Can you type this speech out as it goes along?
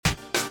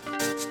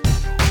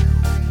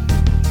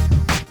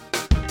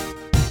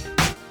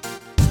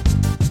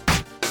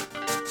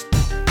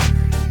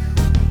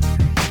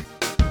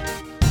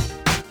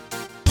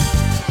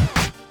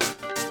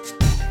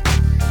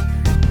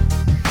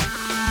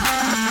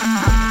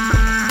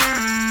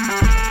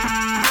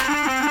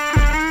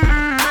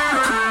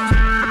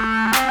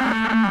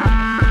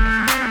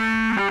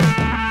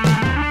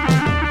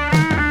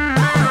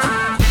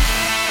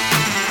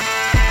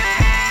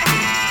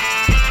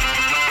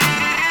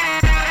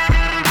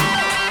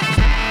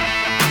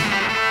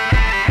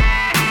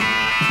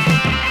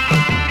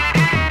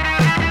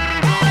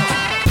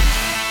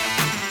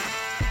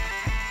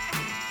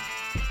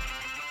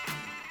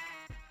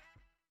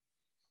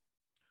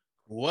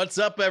What's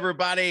up,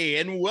 everybody,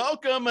 and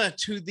welcome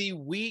to the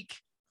Week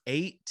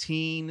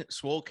 18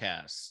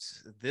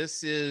 Swolecast.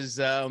 This is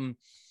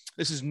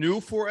new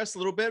for us a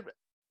little bit,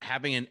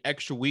 having an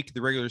extra week of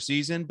the regular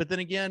season. But then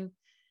again,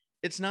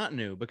 it's not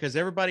new because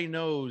everybody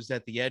knows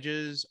that the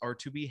edges are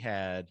to be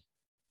had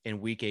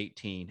in Week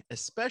 18,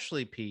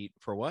 especially Pete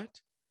for what?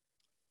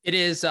 It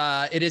is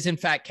in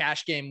fact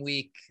cash game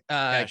week.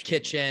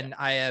 Kitchen. Yeah.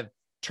 I have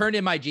turned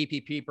in my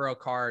GPP Bro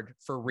card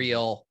for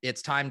real.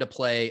 It's time to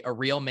play a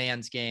real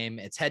man's game.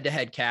 It's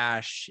head-to-head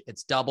cash.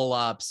 It's double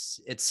ups.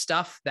 It's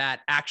stuff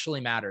that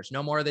actually matters.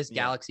 No more of this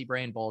galaxy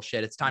brain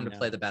bullshit. It's time to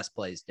play the best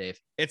plays, Dave.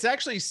 It's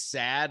actually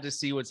sad to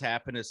see what's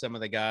happened to some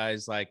of the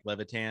guys like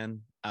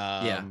Levitan.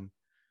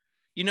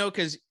 You know,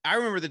 because I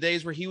remember the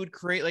days where he would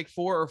create like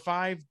 4 or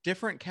 5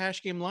 different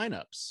cash game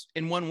lineups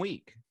in 1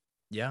 week.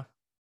 Yeah.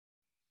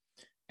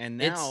 And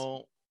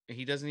now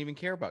he doesn't even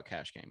care about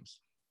cash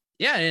games.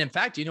 Yeah. And in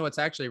fact, you know, what's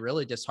actually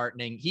really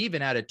disheartening. He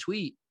even had a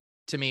tweet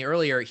to me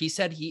earlier. He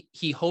said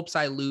he hopes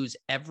I lose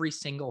every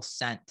single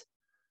cent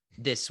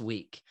this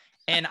week.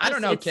 And I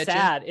don't know. It's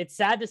sad. It's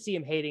sad to see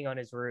him hating on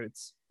his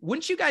roots.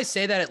 Wouldn't you guys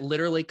say that it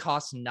literally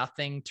costs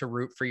nothing to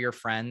root for your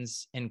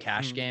friends in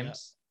cash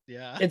games?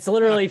 Yeah. It's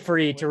literally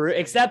free to root,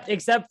 except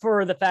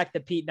for the fact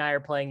that Pete and I are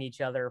playing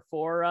each other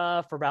for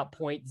about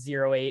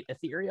 0.08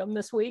 Ethereum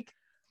this week.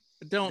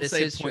 Don't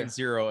say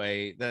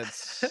 0.08.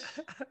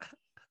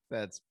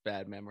 That's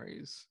bad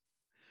memories.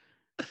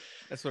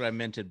 That's what I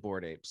minted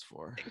Bored Apes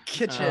for.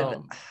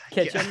 Kitchen.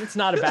 It's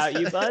not about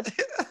you, bud.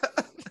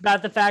 It's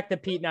about the fact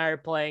that Pete and I are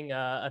playing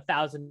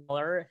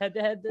 $1,000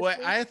 head-to-head this week.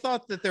 I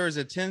thought that there was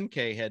a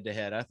 10K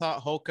head-to-head. I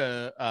thought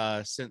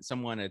Hoka sent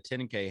someone a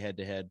 10K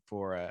head-to-head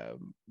for a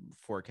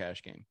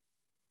cash game.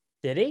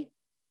 Did he?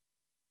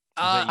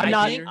 I'm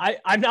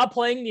not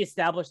playing the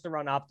established to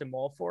run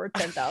optimal for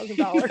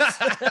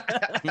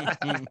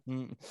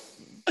 $10,000.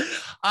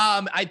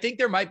 I think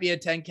there might be a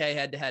 10K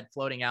head-to-head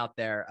floating out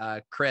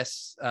there.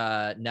 Chris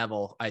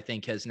Neville, I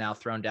think, has now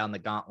thrown down the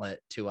gauntlet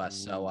to us.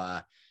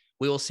 So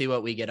we will see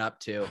what we get up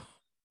to.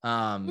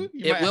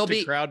 It will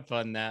be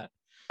crowdfund that.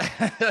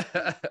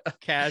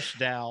 Cash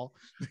Dow.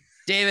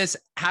 Davis,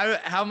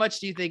 how much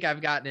do you think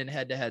I've gotten in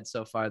head-to-head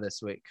so far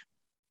this week?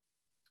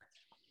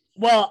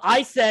 Well,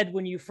 I said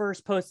when you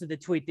first posted the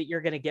tweet that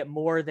you're going to get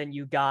more than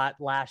you got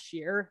last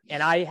year.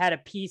 And I had a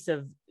piece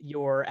of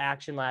your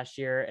action last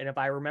year. And if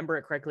I remember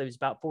it correctly, it was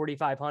about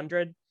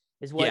 4,500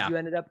 is what you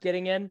ended up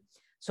getting in.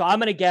 So I'm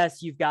going to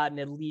guess you've gotten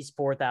at least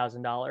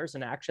 $4,000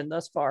 in action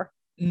thus far.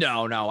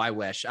 No, I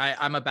wish.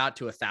 I'm about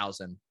to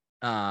 1,000.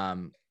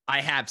 I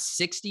have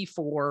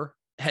 64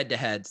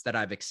 head-to-heads that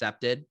I've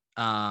accepted.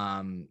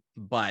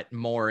 But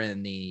more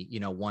in the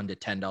 $1 to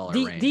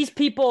 $10 range.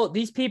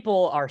 These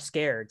people are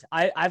scared.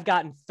 I've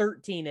gotten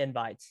 13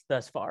 invites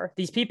thus far.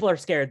 These people are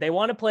scared. They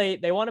want to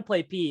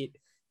play Pete.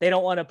 They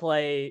don't want to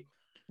play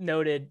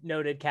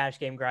noted cash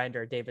game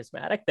grinder Davis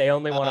Maddock. They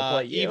only want to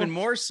play you. Even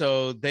more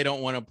so, they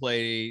don't want to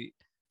play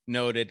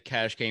noted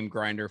cash game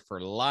grinder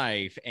for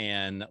life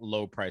and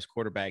low price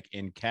quarterback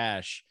in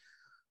cash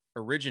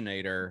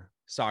originator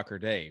Soccer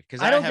Dave,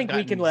 because I don't think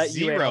we can let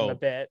you in on the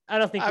bit. I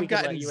don't think I've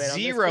gotten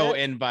zero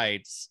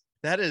invites.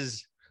 That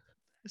is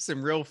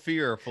some real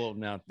fear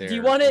floating out there. Do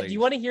you want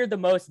to hear the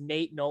most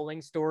Nate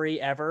Noling story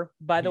ever?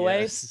 By the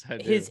way,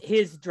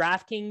 his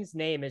DraftKings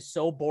name is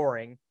so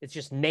boring. It's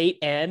just Nate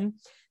N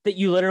that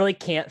you literally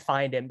can't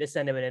find him to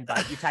send him an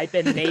invite. You type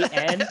in Nate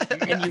N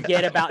and you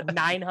get about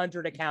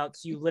 900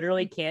 accounts. You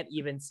literally can't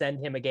even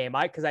send him a game.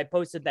 Because I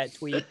posted that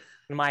tweet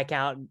in my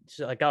account.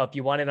 So like, if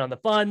you want in on the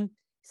fun,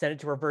 send it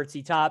to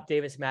Revertsy Top,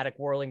 Davis Maddock,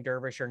 Whirling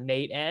Dervish, or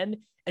Nate N.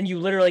 And you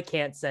literally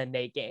can't send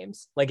Nate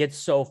games. Like, it's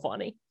so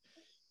funny.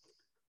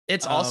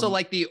 It's also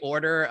like the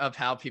order of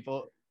how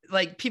people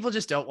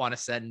just don't want to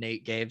send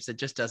Nate games. It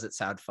just doesn't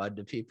sound fun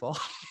to people.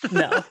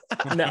 No.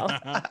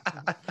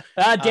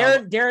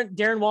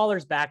 Darren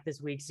Waller's back this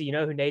week. So you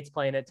know who Nate's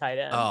playing at tight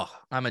end. Oh,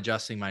 I'm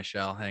adjusting my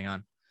shell. Hang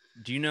on.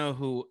 Do you know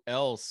who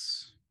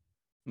else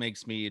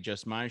makes me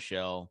adjust my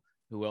shell?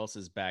 Who else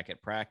is back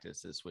at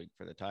practice this week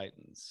for the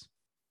Titans?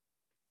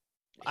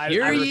 I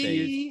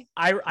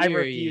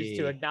refuse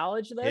to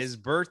acknowledge this. His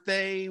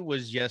birthday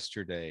was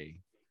yesterday.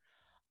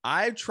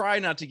 I try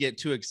not to get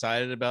too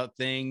excited about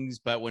things,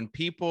 but when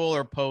people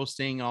are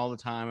posting all the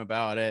time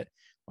about it,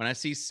 when I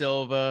see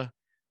Silva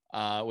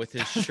with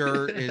his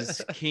shirt,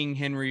 his King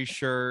Henry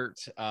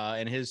shirt,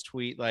 and his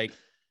tweet, like,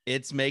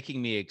 it's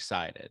making me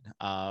excited.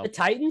 The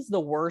Titans, the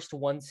worst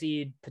 1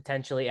 seed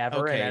potentially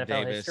ever in NFL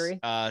Davis, history.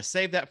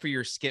 Save that for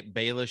your Skip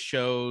Bayless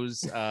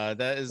shows.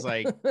 That is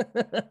like...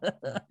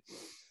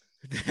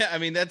 I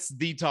mean, that's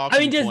the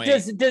talking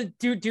point.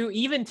 Do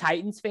even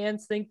Titans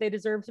fans think they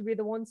deserve to be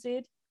the 1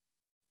 seed?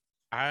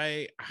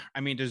 I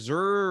mean,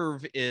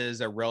 deserve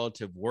is a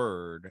relative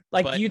word.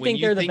 Like, do you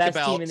think they're the best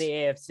team in the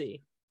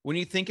AFC? When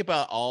you think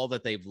about all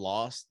that they've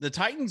lost, the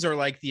Titans are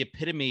like the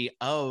epitome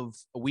of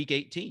Week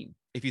 18.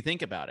 If you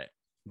think about it,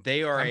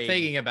 they are. I'm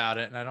thinking about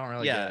it, and I don't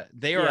really. Yeah, get it.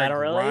 They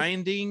are a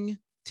grinding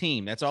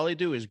team. That's all they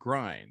do is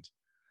grind.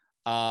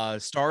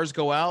 Stars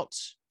go out.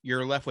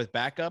 You're left with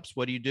backups.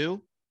 What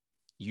do?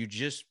 you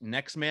just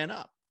next man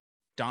up.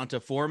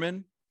 Donta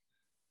Foreman,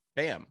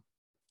 bam.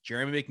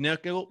 Jeremy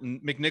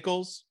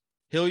McNichols,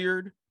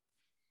 Hilliard,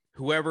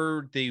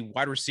 whoever the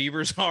wide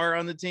receivers are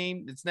on the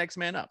team, it's next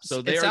man up.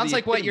 So it sounds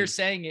like what you're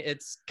saying.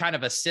 It's kind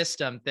of a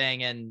system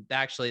thing, and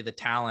actually the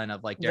talent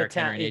of like Derrick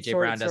Henry and AJ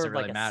Brown doesn't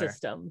really matter.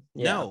 System.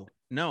 Yeah.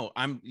 No,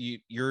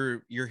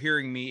 you're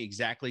hearing me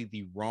exactly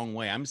the wrong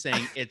way. I'm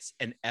saying it's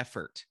an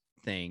effort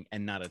thing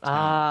and not a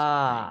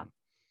talent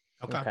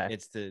thing. Okay.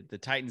 It's the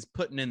Titans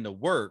putting in the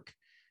work,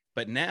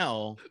 but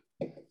now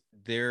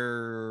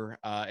they're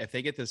if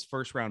they get this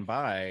first round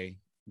bye,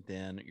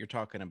 then you're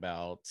talking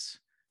about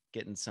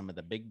getting some of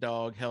the big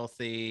dog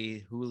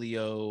healthy,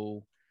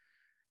 Julio,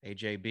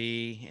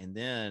 AJB, and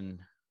then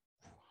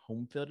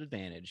home field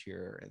advantage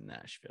here in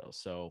Nashville.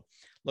 So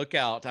look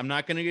out. I'm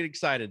not going to get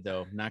excited,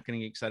 though. I'm not going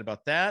to get excited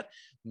about that.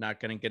 I'm not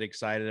going to get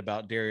excited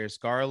about Darius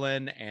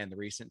Garland and the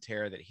recent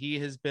tear that he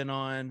has been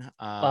on.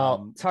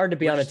 Well, it's hard to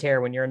be on a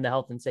tear when you're in the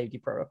health and safety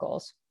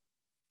protocols.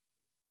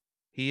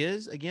 He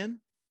is again.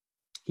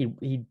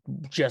 He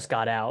just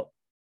got out.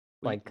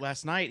 Like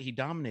last night, he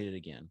dominated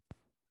again.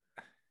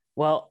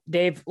 Well,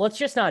 Dave, let's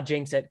just not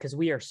jinx it because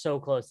we are so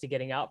close to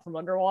getting out from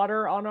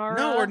underwater on our.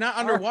 No, we're not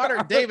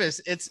underwater, Davis.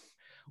 It's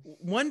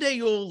one day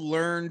you'll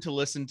learn to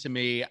listen to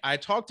me. I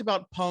talked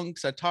about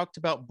punks. I talked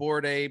about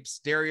Bored Apes,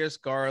 Darius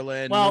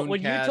Garland. Well,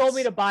 when you told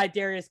me to buy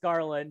Darius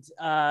Garland,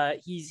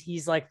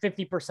 he's like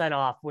 50%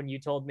 off when you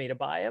told me to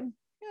buy him.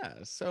 Yeah,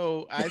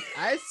 so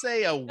I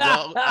say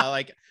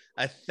like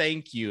a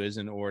thank you is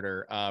in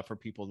order for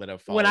people that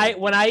have followed.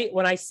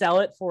 When I sell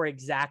it for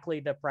exactly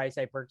the price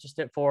I purchased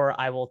it for,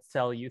 I will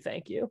tell you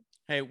thank you.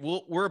 Hey,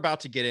 we're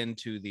about to get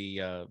into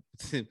the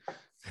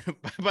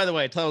by the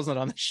way, Tuttle's not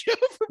on the show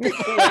for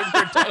people waiting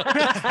for Tuttle to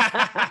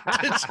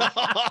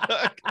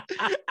talk.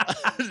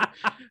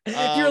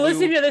 If you're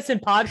listening to this in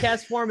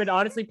podcast form, it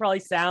honestly probably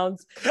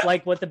sounds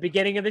like what the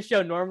beginning of the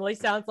show normally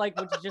sounds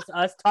like, which is just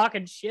us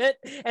talking shit,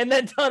 and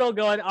then Tuttle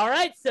going, "All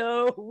right,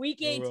 so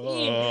week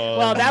 18."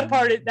 Well, that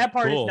part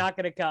cool. Is not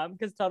going to come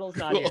because Tuttle's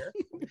not here.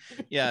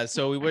 Yeah,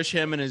 so we wish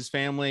him and his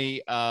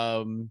family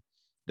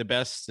the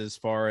best as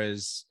far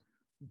as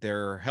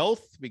their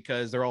health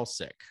because they're all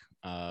sick.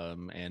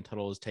 And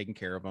Tuttle is taking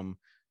care of them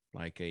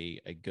like a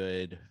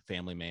good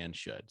family man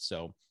should.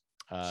 So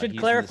should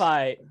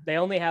clarify they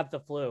only have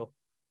the flu.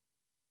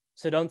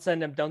 So don't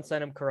send them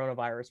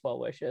coronavirus well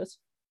wishes.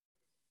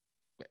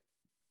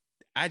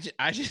 I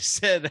just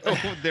said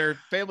their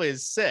family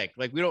is sick.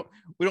 Like we don't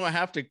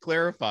have to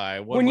clarify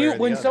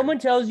when someone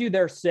tells you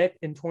they're sick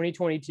in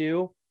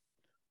 2022,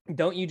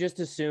 don't you just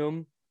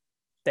assume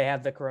they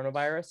have the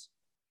coronavirus?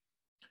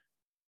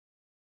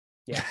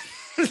 Yeah.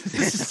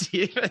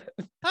 If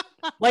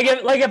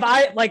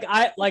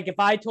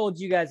I told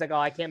you guys like, oh,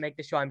 I can't make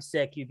the show, I'm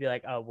sick, you'd be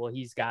like, oh, well,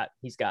 he's got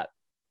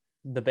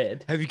the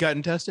bid. Have you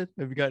gotten tested?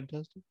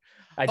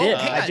 I did.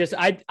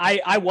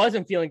 I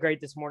wasn't feeling great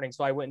this morning,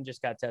 so I went and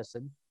just got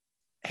tested.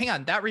 Hang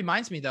on, that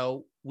reminds me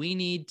though, we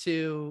need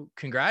to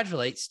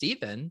congratulate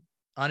Steven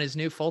on his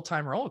new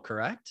full-time role,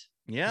 correct?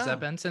 Yeah. Has that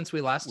been since we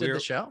last did the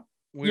show?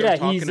 We were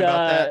talking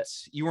about that.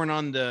 You weren't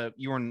on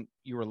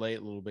you were late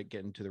a little bit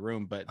getting to the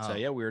room, but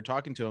yeah, we were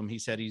talking to him. He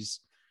said it's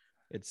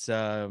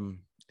been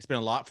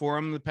a lot for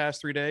him the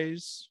past 3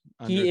 days.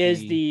 He is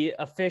the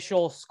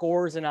official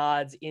scores and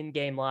odds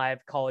in-game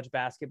live college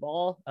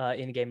basketball,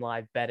 in-game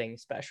live betting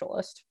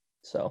specialist.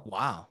 So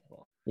wow.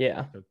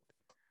 Yeah.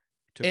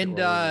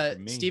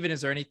 And Steven,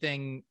 is there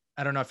anything,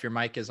 I don't know if your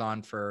mic is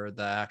on for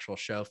the actual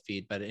show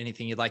feed, but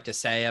anything you'd like to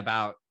say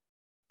about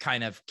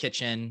kind of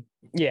Kitchen,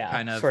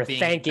 kind of for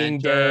thanking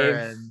Dave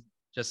and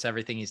just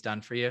everything he's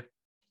done for you?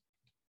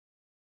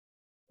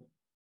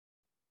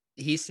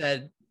 He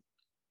said,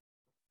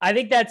 I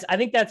think that's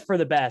for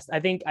the best. I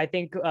think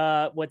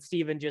what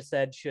Steven just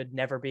said should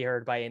never be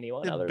heard by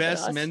anyone other than us.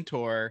 The best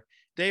mentor.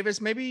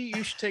 Davis, maybe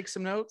you should take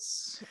some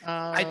notes.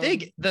 I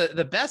think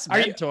the best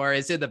mentor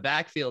is in the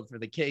backfield for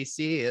the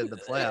KC in the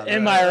playoffs.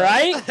 Am I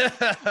right?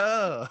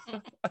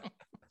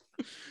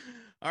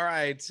 All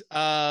right.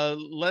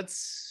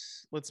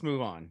 Let's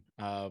move on.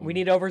 We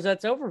need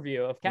Overzet's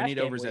overview of cash. We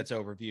need Overzet's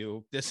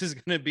overview. This is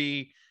gonna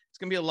be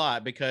a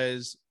lot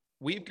because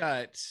we've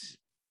got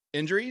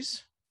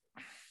injuries.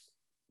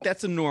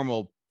 That's a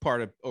normal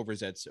part of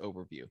Overzet's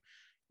overview.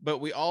 But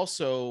we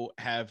also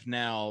have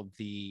now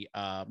the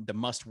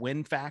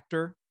must-win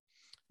factor,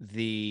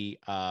 the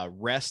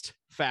rest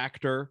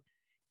factor,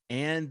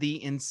 and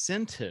the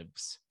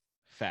incentives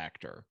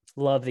factor.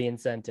 Love the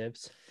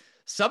incentives.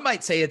 Some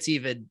might say it's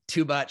even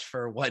too much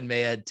for one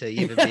man to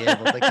even be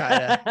able to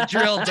kind of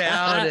drill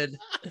down and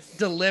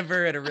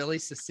deliver in a really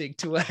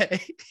succinct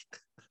way.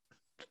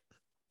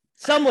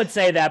 Some would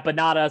say that, but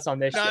not us on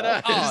this show.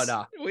 Us. Oh,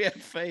 no. We have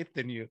faith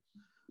in you.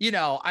 You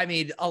know, I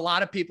mean, a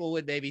lot of people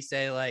would maybe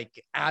say,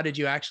 like, how did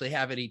you actually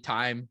have any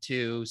time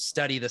to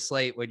study the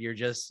slate when you're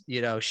just,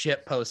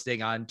 shit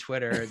posting on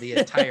Twitter the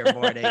entire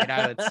morning? And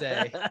I would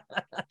say,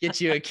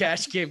 get you a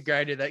cash game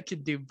grinder that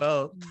can do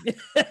both.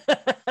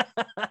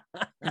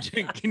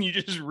 Can you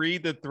just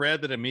read the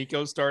thread that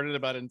Amico started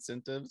about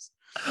incentives?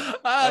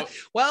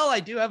 Well, I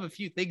do have a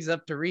few things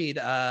up to read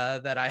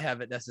that I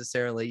haven't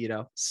necessarily,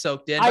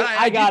 soaked in.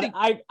 I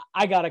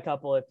got a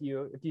couple if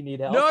you need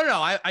help.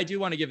 No, I do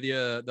want to give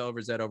the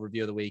Overzet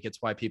overview of the week. It's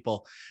why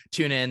people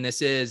tune in.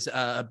 This is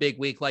a big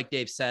week, like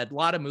Dave said, a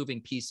lot of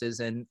moving pieces.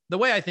 And the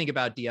way I think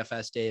about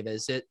DFS, Dave,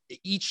 is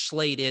each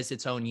slate is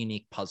its own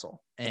unique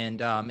puzzle.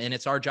 And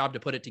it's our job to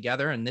put it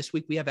together. And this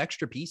week we have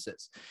extra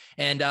pieces.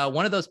 And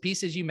one of those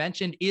pieces you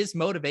mentioned is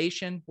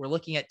motivation. We're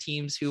looking at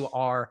teams who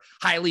are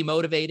highly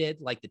motivated,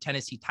 like the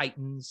Tennessee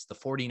Titans, the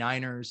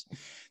 49ers,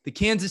 the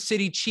Kansas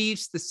City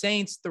Chiefs, the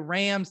Saints, the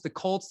Rams, the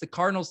Colts, the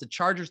Cardinals, the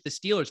Chargers, the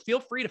Steelers. Feel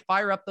free to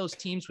fire up those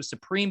teams with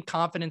supreme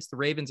confidence, the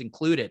Ravens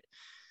included.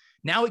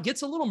 Now it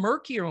gets a little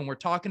murkier when we're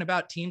talking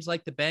about teams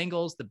like the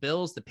Bengals, the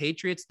Bills, the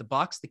Patriots, the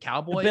Bucks, the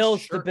Cowboys.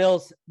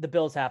 The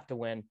Bills have to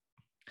win.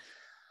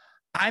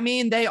 I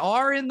mean, they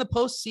are in the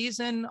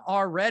postseason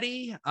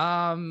already.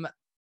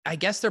 I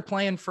guess they're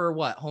playing for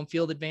what? Home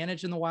field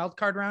advantage in the wild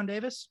card round,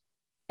 Davis?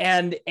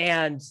 And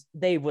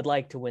they would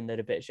like to win the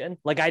division.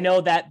 Like, I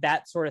know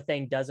that sort of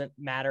thing doesn't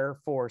matter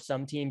for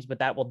some teams, but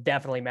that will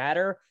definitely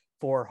matter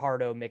for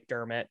Hardo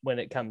McDermott when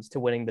it comes to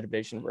winning the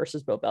division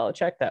versus Bill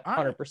Belichick. That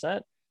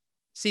 100%.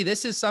 See,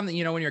 this is something,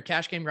 when you're a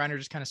cash game grinder,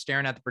 just kind of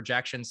staring at the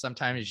projections,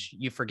 sometimes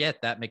you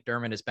forget that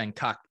McDermott has been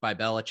cucked by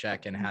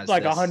Belichick and has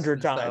like 100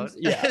 times.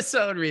 His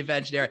own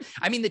revenge there.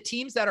 I mean, the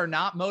teams that are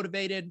not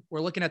motivated,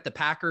 we're looking at the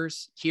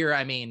Packers here.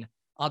 I mean,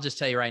 I'll just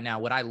tell you right now,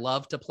 would I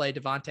love to play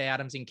Devontae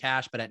Adams in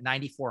cash, but at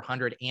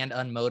 9,400 and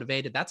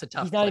unmotivated, that's a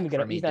tough He's not even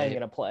going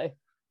to play.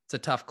 It's a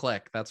tough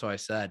click. That's what I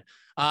said.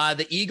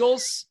 The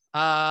Eagles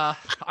are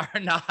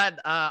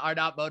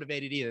not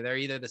motivated either. They're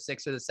either the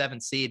 6th or the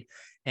 7th seed,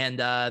 and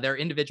their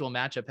individual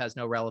matchup has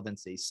no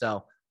relevancy.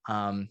 So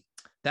that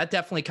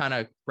definitely kind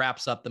of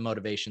wraps up the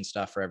motivation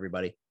stuff for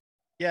everybody.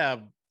 Yeah,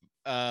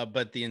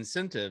 but the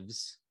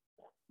incentives.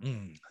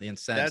 The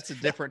incentives. That's a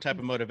different type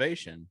of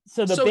motivation.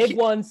 So the big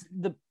ones,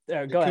 go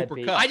ahead.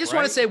 Cup, I just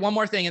want to say one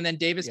more thing, and then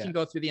Davis can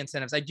go through the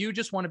incentives. I do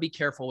just want to be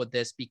careful with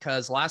this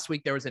because last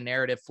week there was a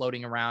narrative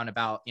floating around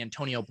about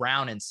Antonio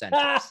Brown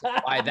incentives,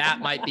 why that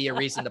might be a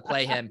reason to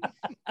play him.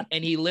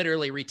 And he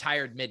literally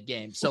retired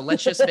mid-game. So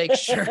let's just make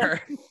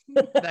sure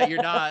that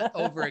you're not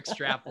over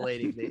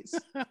extrapolating these.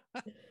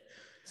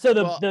 So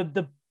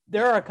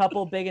there are a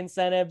couple big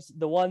incentives.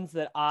 The ones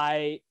that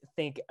I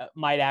think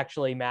might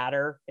actually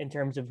matter in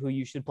terms of who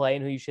you should play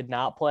and who you should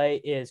not play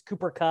is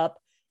Cooper Kupp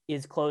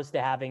is close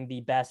to having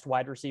the best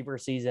wide receiver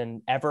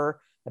season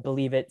ever. I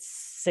believe it's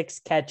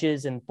 6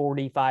 catches and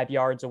 45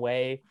 yards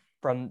away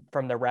from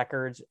the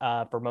records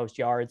for most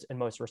yards and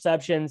most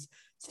receptions.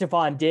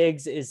 Stephon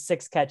Diggs is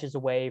 6 catches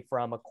away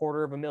from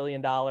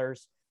 $250,000.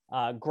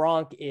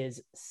 Gronk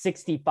is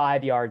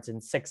 65 yards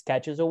and 6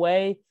 catches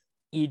away,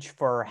 each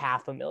for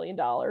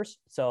 $500,000.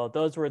 So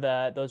those were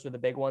the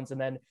big ones.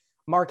 And then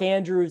Mark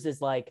Andrews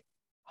is like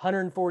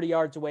 140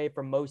 yards away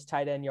from most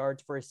tight end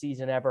yards for a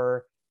season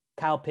ever.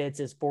 Kyle Pitts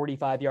is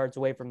 45 yards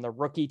away from the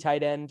rookie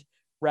tight end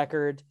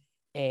record.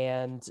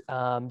 And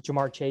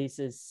Jamar Chase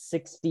is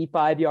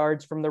 65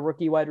 yards from the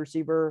rookie wide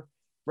receiver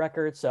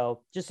record.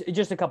 So just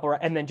a couple.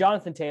 And then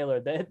Jonathan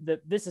Taylor,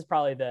 this is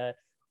probably the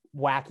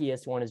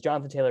wackiest one, is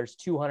Jonathan Taylor's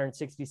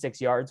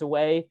 266 yards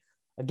away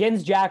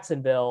against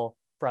Jacksonville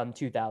from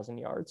 2,000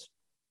 yards.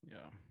 Yeah.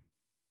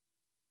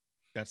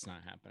 That's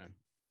not happening.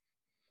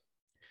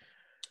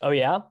 Oh,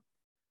 yeah?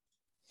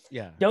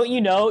 Yeah. Don't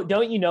you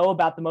know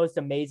about the most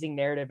amazing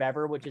narrative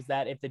ever, which is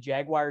that if the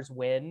Jaguars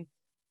win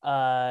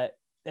and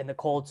the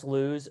Colts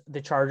lose,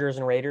 the Chargers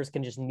and Raiders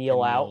can just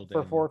kneel out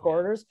for 4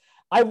 quarters?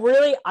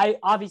 I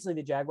obviously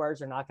the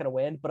Jaguars are not going to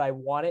win, but I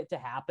want it to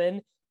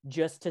happen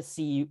just to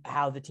see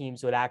how the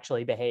teams would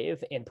actually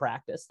behave in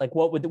practice. Like,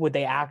 what would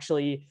they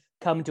actually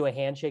come to a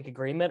handshake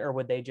agreement, or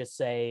would they just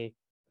say,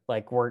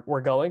 like,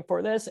 we're going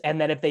for this? And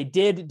then if they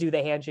did do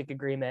the handshake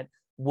agreement,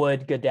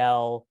 would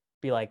Goodell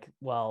be like,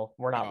 well,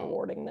 we're not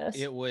rewarding this?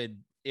 It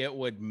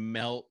would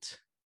melt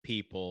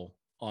people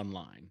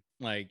online.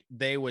 Like,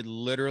 they would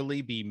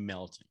literally be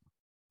melting.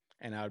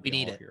 And I would be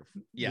here.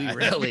 Yeah, we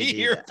really be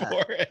here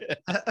for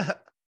it.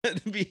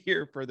 Be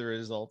here for the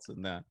results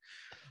in that.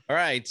 All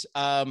right.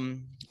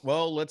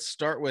 Well, let's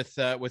start with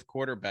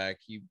quarterback.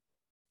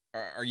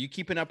 Are you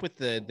keeping up with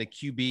the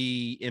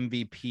QB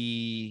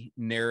MVP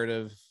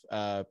narrative,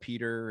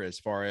 Peter, as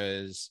far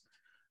as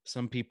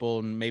some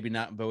people maybe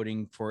not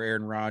voting for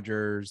Aaron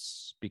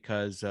Rodgers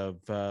because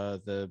of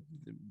the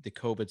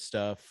COVID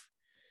stuff,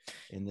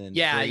 and then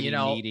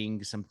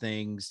needing some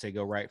things to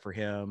go right for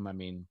him? I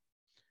mean,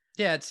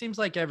 yeah, it seems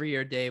like every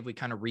year, Dave, we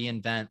kind of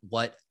reinvent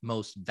what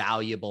most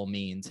valuable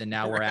means. And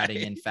now we're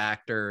adding in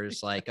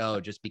factors like,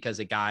 just because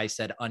a guy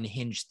said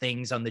unhinged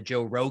things on the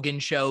Joe Rogan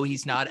show,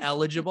 he's not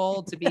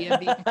eligible to be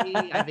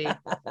MVP. I mean,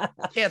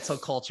 cancel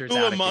culture's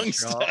out of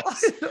control.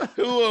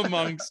 Who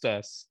amongst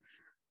us?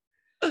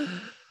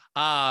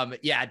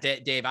 Yeah,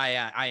 Dave,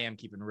 I am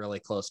keeping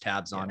really close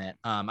tabs on it.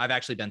 I've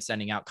actually been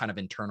sending out kind of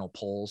internal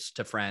polls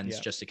to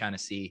friends just to kind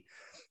of see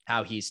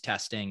how he's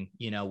testing,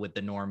 with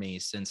the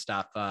normies and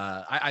stuff.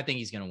 I think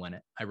he's going to win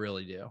it. I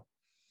really do.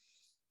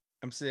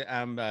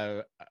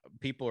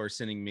 People are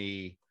sending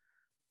me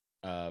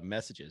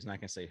messages. Not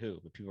gonna say who,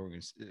 but people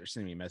are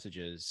sending me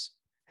messages.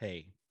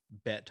 Hey,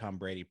 bet Tom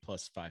Brady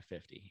plus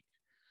 550.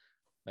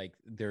 Like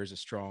there's a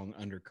strong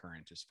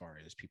undercurrent as far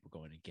as people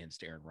going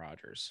against Aaron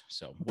Rodgers.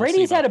 So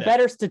Brady's had a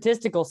better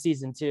statistical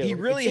season too. He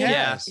really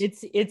has.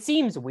 It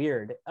seems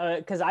weird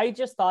because I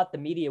just thought the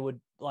media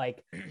would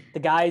like the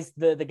guys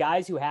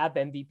who have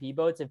MVP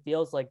votes. It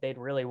feels like they'd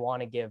really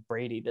want to give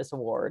Brady this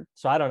award.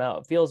 So I don't know.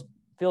 It feels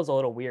a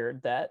little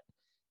weird that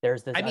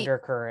there's this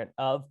undercurrent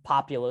of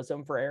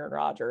populism for Aaron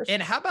Rodgers.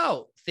 And how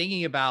about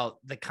thinking about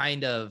the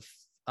kind of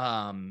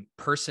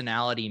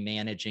personality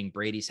managing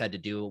Brady's had to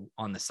do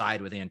on the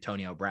side with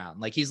Antonio Brown?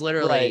 Like he's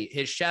literally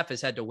his chef has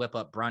had to whip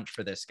up brunch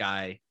for this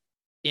guy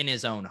in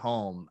his own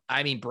home.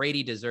 I mean,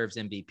 Brady deserves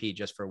MVP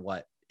just for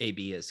what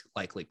AB has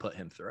likely put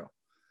him through.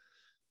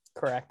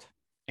 Correct.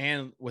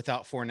 And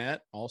without Fournette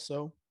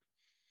also.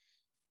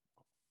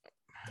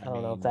 I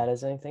don't know if that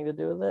has anything to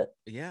do with it.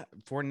 Yeah,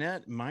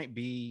 Fournette might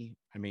be.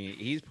 I mean,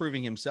 he's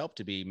proving himself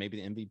to be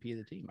maybe the MVP of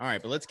the team. All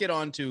right, but let's get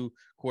on to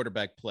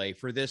quarterback play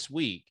for this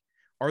week.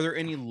 Are there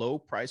any low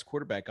price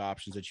quarterback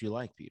options that you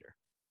like, Peter?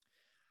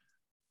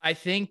 I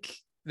think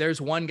there's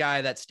one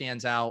guy that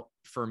stands out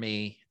for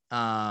me.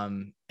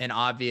 And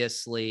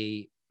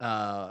obviously,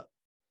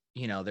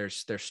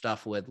 there's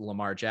stuff with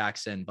Lamar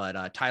Jackson,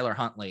 but Tyler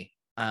Huntley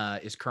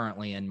is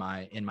currently in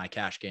my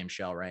cash game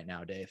shell right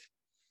now, Dave.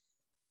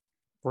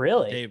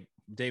 Really?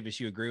 Davis,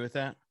 you agree with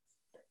that?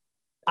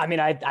 I mean,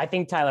 I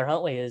think Tyler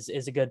Huntley is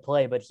a good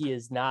play, but he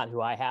is not who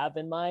I have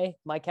in my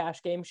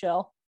cash game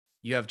shell.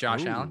 You have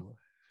Josh Allen?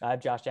 I have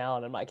Josh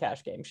Allen in my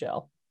cash game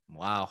shell.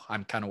 Wow.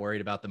 I'm kind of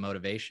worried about the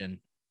motivation.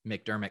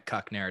 McDermott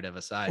cuck narrative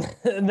aside.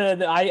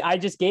 I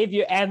just gave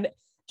you, and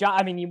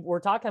we're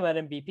talking about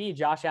MVP.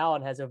 Josh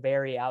Allen has a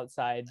very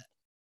outside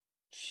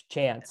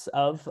chance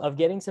of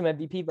getting some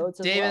MVP votes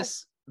as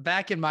Davis,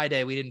 back in my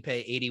day, we didn't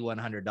pay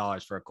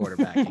 $8,100 for a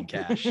quarterback in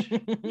cash.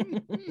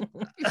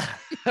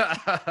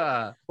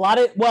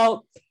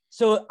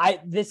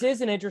 This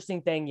is an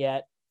interesting thing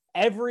yet.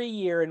 Every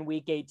year in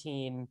week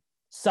 18,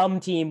 some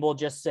team will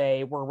just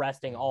say we're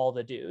resting all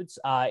the dudes.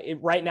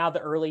 Right now,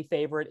 the early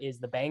favorite is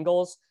the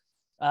Bengals.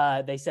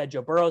 They said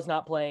Joe Burrow's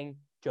not playing.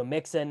 Joe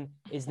Mixon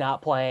is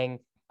not playing.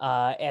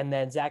 And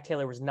then Zach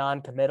Taylor was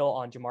non-committal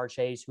on Jamar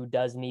Chase, who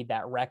does need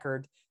that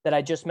record that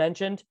I just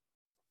mentioned.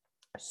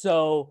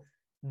 So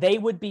they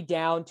would be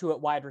down to at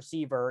wide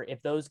receiver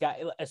if those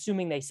guys,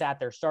 assuming they sat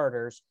their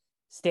starters,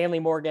 Stanley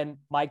Morgan,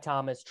 Mike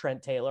Thomas,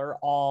 Trent Taylor,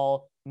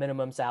 all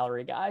minimum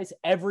salary guys.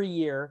 Every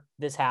year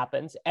this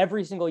happens.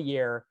 Every single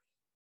year,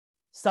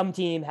 some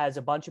team has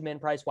a bunch of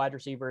min-price wide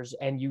receivers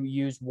and you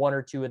use one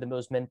or two of the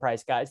most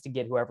min-price guys to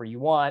get whoever you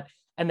want.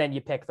 And then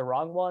you pick the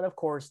wrong one. Of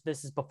course,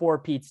 this is before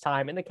Pete's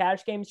time in the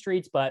cash game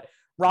streets, but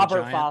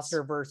Robert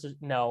Foster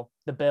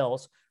the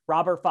Bills.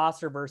 Robert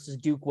Foster versus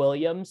Duke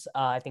Williams.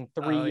 I think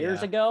 3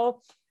 years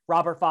ago,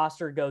 Robert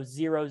Foster goes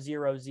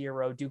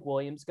 0-0-0. Duke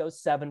Williams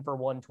goes 7 for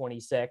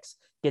 126,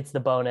 gets the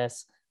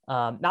bonus.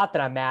 Not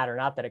that I'm mad or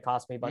not that it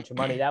cost me a bunch of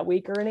money that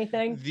week or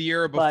anything. The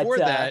year before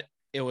that,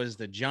 it was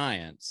the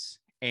Giants.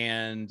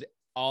 And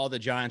all the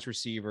Giants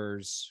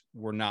receivers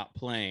were not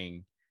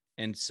playing.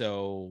 And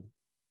so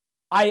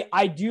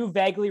I do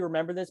vaguely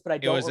remember this, but I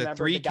don't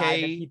remember the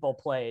guy that people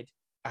played.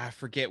 I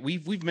forget.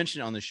 We've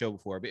mentioned it on the show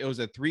before, but it was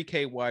a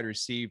 3K wide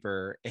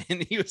receiver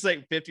and he was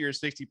like 50 or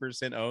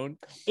 60% owned.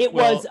 It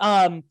was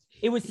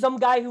some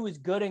guy who was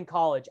good in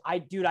college.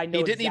 I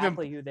know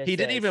exactly who this is. He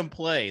didn't even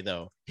play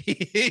though. They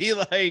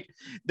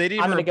didn't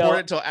even report it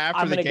until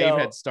after the game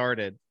had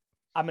started.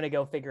 I'm going to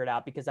go figure it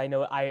out because I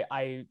know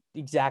I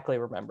exactly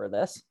remember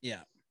this. Yeah.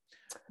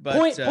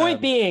 But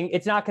point being,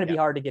 it's not going to be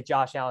hard to get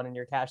Josh Allen in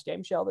your cash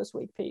game shell this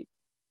week, Pete.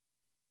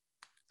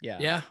 Yeah.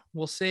 Yeah.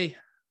 We'll see.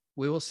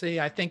 We will see.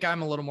 I think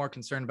I'm a little more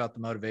concerned about the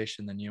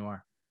motivation than you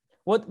are.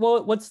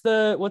 What's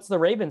the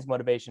Ravens'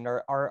 motivation?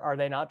 Are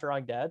they not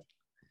drawing dead?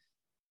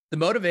 The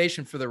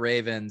motivation for the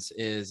Ravens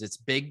is it's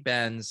Big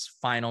Ben's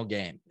final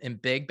game,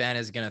 and Big Ben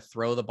is going to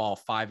throw the ball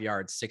 5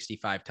 yards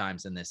 65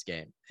 times in this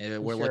game.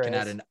 We're looking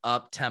at an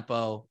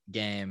up-tempo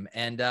game,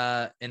 and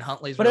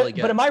Huntley's really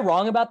good. But am I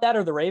wrong about that?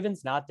 Are the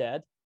Ravens not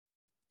dead?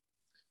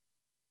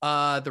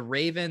 The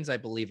Ravens, I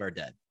believe, are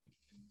dead.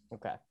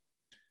 Okay.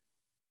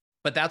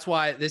 But that's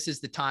why this is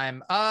the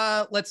time.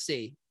 Let's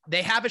see.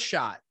 They have a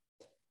shot.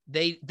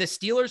 The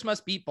Steelers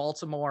must beat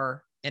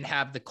Baltimore and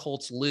have the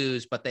Colts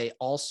lose, but they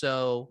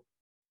also...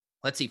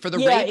 Let's see for the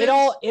Ravens.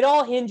 It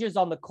all hinges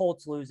on the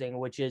Colts losing,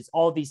 which is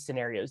all these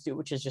scenarios do,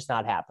 which is just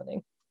not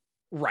happening.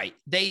 Right.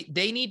 They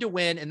need to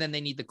win. And then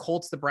they need the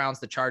Colts, the Browns,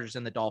 the Chargers,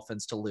 and the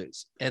Dolphins to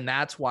lose. And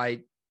that's why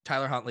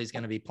Tyler Huntley's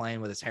going to be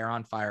playing with his hair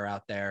on fire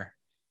out there,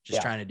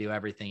 just trying to do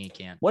everything he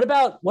can. What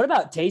about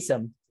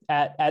Taysom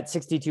at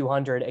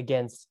 6,200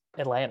 against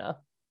Atlanta?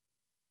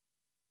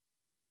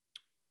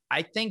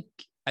 I think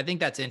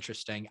that's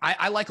interesting.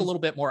 I like a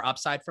little bit more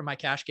upside from my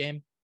cash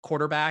game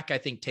quarterback. I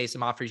think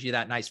Taysom offers you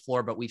that nice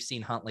floor, but we've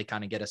seen Huntley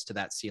kind of get us to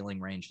that ceiling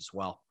range as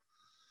well.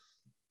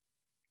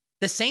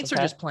 The Saints are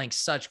just playing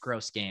such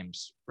gross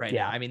games right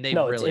now. I mean, they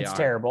really it's are.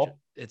 Terrible.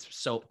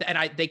 so,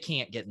 and they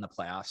can't get in the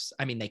playoffs.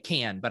 I mean, they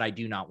can, but I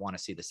do not want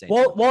to see the same.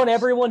 Well, won't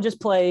everyone just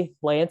play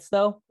Lance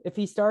though if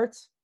he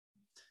starts?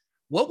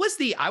 What was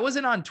I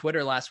wasn't on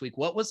Twitter last week.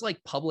 What was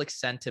like public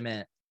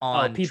sentiment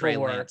on Trey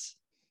Lance?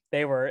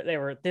 They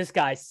were, this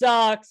guy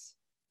sucks.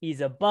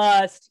 He's a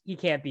bust. He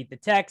can't beat the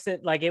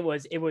Texans. Like it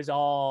was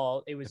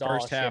all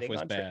first half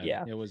was bad.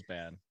 Yeah, it was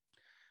bad.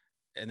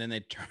 And then they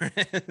turned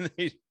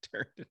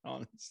it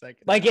on in the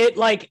second.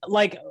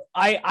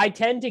 I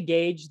tend to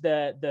gauge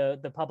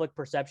the public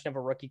perception of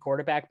a rookie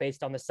quarterback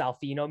based on the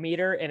Salfino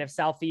meter. And if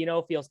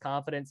Salfino feels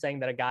confident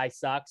saying that a guy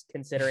sucks,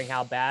 considering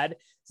how bad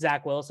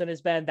Zach Wilson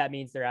has been, that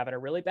means they're having a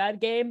really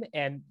bad game.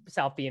 And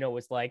Salfino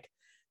was like,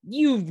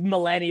 you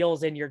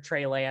millennials in your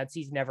Trey Lance,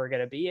 he's never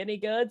going to be any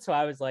good. So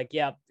I was like,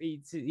 yep,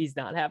 he's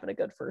not having a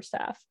good first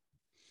half.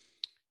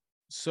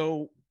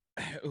 So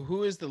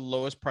who is the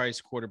lowest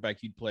price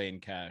quarterback you'd play in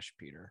cash,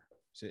 Peter?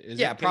 Is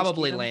it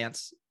probably Keenum?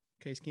 Lance.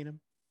 Case Keenum?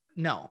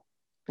 No.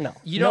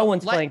 No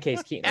one's playing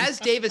Case Keenum. As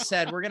Davis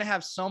said, we're going to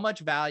have so much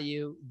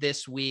value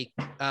this week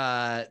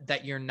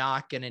that you're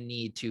not going to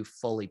need to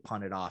fully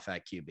punt it off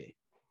at QB.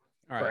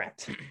 All right.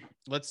 Correct.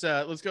 Let's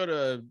go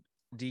to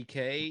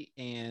DK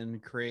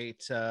and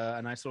create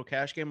a nice little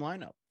cash game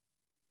lineup.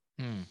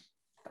 All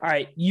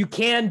right. You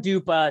can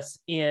dupe us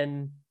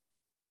in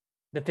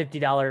the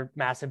 $50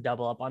 massive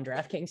double up on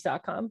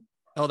DraftKings.com.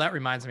 Oh, that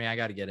reminds me. I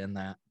got to get in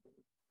that.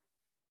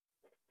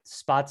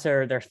 Spots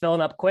they're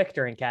filling up quick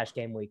during cash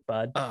game week,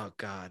 bud. Oh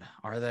God.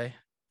 Are they?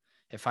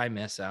 If I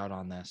miss out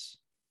on this,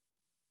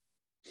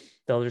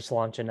 they'll just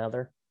launch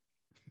another.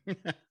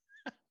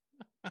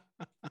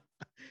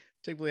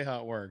 Typically how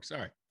it works. All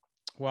right.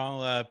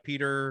 While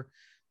Peter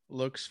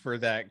looks for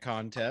that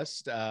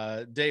contest,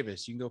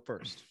 Davis, you can go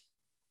first.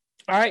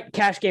 All right.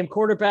 Cash game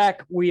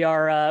quarterback.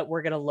 We're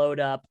going to load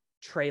up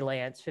Trey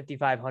Lance,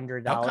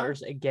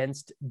 $5,500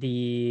 against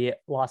the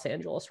Los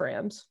Angeles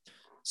Rams.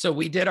 So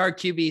we did our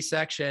QB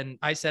section.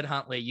 I said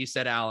Huntley, you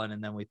said Allen,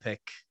 and then we pick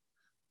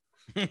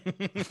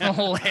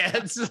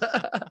Lance.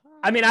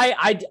 I mean,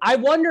 I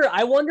wonder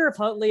if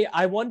Huntley,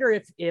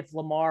 if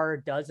Lamar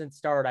doesn't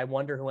start, I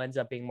wonder who ends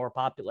up being more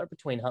popular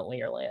between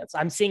Huntley or Lance.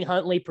 I'm seeing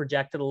Huntley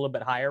projected a little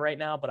bit higher right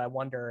now, but I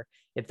wonder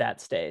if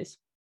that stays.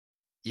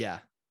 Yeah.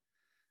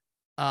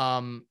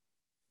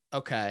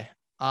 Okay.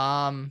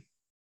 I'm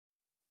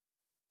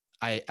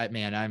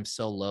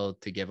so loath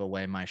to give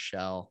away my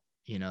shell,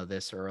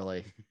 this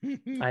early.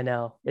 I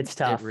know it's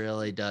tough. It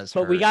really does.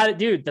 But we got it,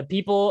 dude. The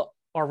people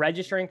are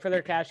registering for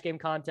their cash game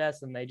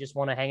contest and they just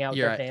want to hang out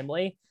with their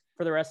family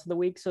for the rest of the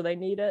week. So they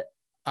need it.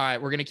 All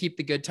right. We're going to keep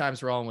the good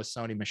times rolling with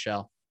Sony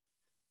Michel.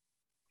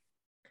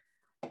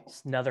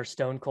 It's another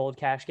stone cold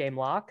cash game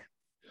lock.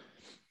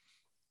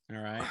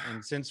 All right.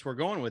 And since we're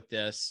going with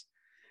this,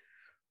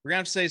 we're going to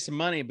have to save some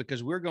money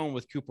because we're going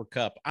with Cooper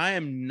Kupp. I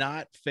am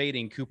not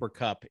fading Cooper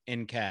Kupp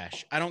in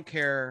cash. I don't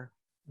care.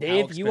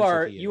 Dave, you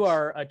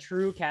are a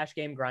true cash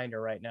game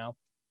grinder right now.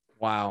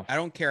 Wow. I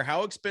don't care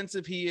how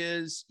expensive he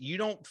is. You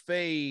don't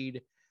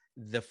fade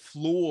the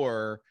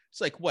floor.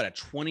 It's like what, a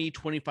 20,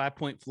 25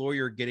 point floor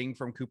you're getting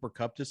from Cooper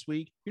Kupp this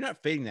week. You're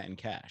not fading that in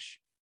cash.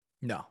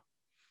 No,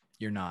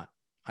 you're not.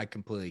 I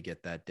completely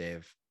get that,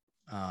 Dave.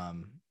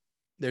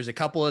 There's a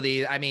couple of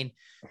these. I mean,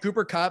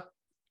 Cooper Kupp,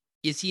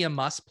 is he a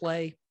must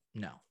play?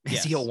 No.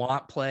 Is he a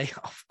want play?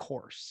 Of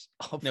course.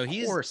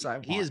 He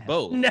is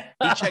both. No,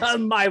 he checks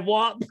my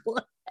want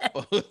play.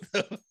 Both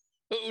of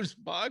those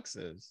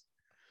boxes.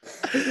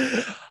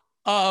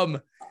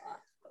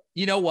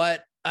 You know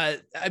what?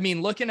 I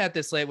mean, looking at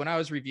this late, when I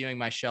was reviewing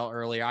my shell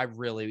earlier, I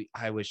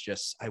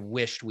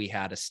wished we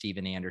had a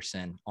Steven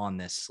Anderson on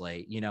this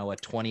slate, a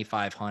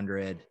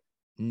 2,500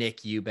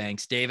 Nick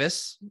Eubanks.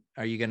 Davis,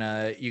 are you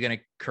gonna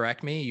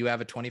correct me? You have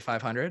a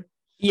 2,500?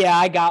 Yeah,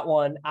 I got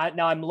one.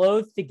 Now I'm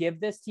loath to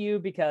give this to you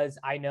because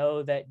I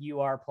know that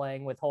you are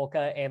playing with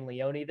Holka and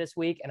Leone this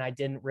week, and I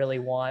didn't really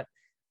want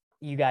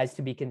you guys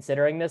to be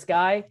considering this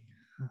guy,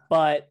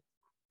 but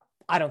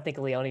I don't think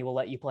Leone will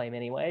let you play him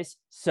anyways.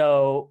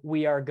 So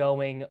we are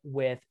going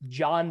with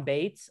John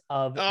Bates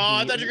of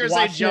I thought you were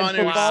going to say John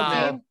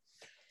football team.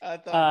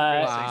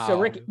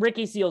 So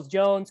Ricky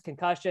Seals-Jones,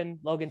 concussion,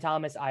 Logan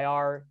Thomas,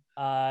 IR,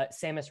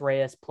 Sammis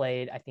Reyes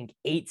played, I think,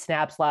 8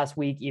 snaps last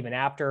week, even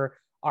after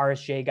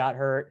RSJ got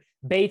hurt.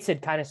 Bates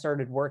had kind of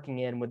started working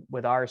in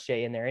with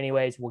RSJ in there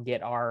anyways. We'll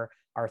get our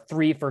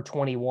 3 for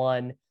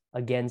 21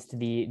 against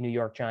the New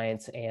York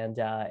Giants and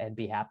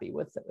be happy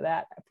with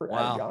that.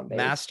 Wow. John Bates.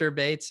 Master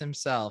Bates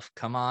himself.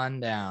 Come on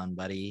down,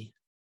 buddy.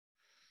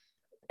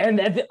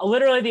 And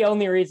literally the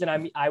only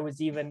reason I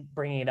was even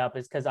bringing it up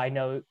is because I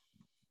know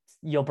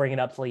you'll bring it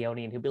up to Leone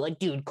and he'll be like,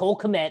 dude, Cole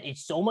Kmet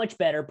is so much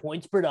better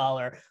points per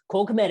dollar.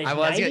 Cole Kmet is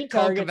 90 targets.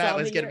 Cole Kmet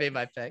was going to be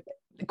my pick.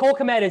 Cole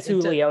Kmet is who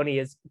Leone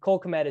is. Cole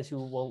Kmet is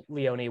who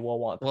Leone will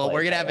want. Well,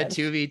 we're going to have a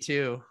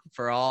 2v2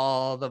 for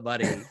all the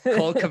money.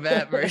 Cole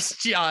Kmet versus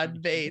John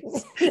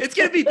Bates. This is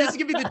going to be the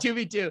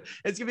 2v2.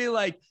 It's going to be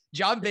like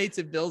John Bates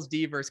and Bills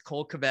D versus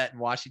Cole Kmet and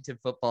Washington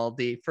Football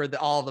D for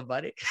all the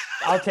money.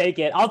 I'll take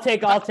it. I'll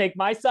take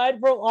my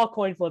side, bro. I'll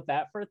coin flip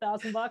that for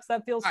 $1,000.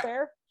 That feels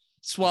fair.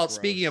 Well,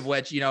 speaking of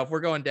which, if we're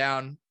going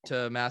down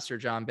to Master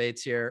John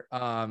Bates here,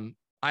 I'm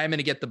going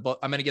to get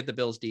the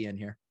Bills D in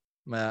here.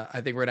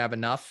 I think we're gonna have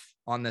enough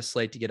on this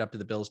slate to get up to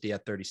the Bills D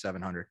at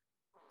 3,700.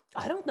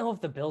 I don't know if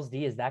the Bills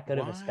D is that good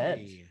of a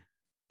spend.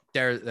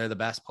 They're the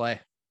best play.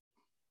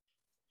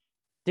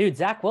 Dude,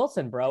 Zach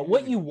Wilson, bro.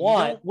 What you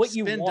want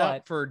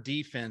up for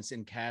defense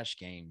in cash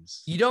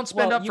games. You don't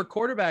spend up for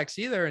quarterbacks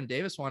either, and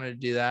Davis wanted to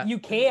do that. You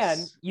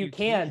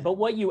can. But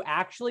what you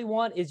actually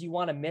want is you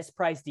want a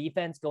mispriced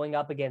defense going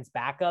up against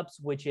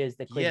backups, which is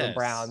the Cleveland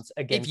Browns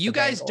against If you the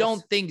guys Bengals.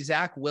 don't think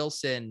Zach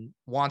Wilson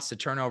wants to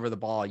turn over the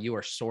ball, you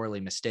are sorely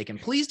mistaken.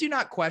 Please do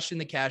not question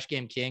the cash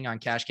game king on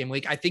cash game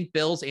week. I think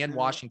Bills and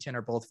Washington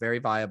are both very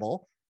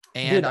viable.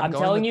 And dude, I'm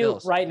telling you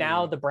Bills. right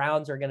now, the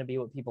Browns are going to be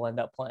what people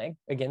end up playing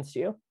against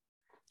you.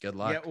 Good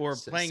luck. Yeah, or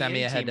playing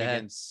any team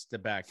against the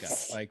backup.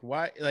 Like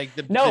why? Like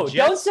the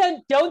Jets...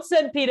 don't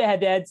send Pete a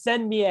head-to-head.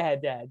 Send me a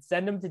head-to-head.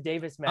 Send him to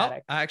Davis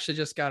Maddox. I actually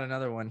just got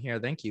another one here.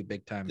 Thank you,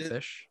 big time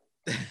fish.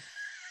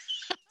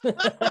 The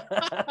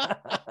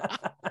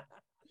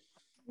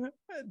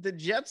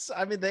Jets.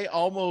 I mean, they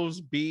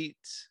almost beat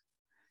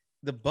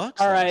the Bucks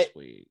last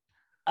week.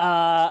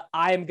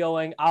 I'm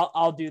going.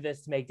 I'll do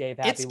this to make Dave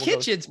happy. It's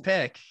Kitchen's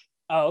pick.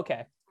 Oh,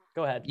 okay.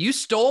 Go ahead. You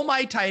stole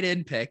my tight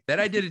end pick. Then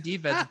I did a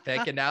defensive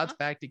pick, and now it's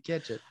back to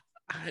Kitchen.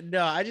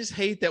 No, I just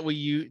hate that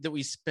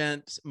we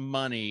spent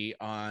money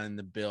on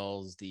the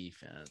Bills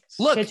defense.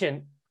 Look,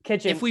 Kitchen.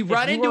 If we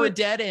run into a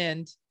dead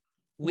end,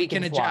 we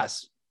can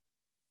adjust.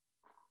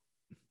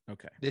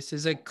 Okay. This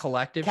is a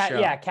collective show.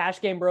 Yeah, cash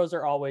game bros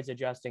are always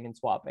adjusting and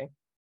swapping.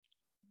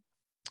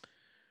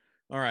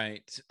 All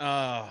right.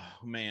 Oh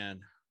man.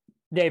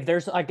 Dave,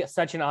 there's like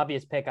such an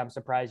obvious pick. I'm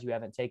surprised you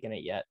haven't taken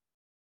it yet.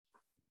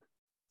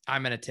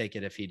 I'm going to take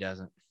it if he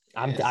doesn't.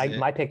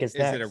 My pick is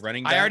next. Is it a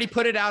running back? I already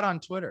put it out on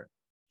Twitter.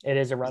 It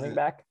is a running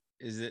back.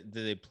 Do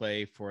they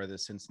play for the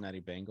Cincinnati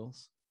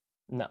Bengals?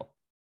 No.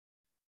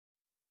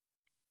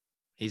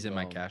 He's in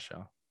my cash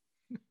show.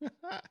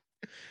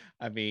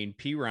 I mean,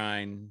 P.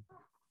 Ryan,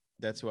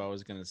 that's who I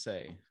was going to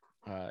say.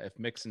 If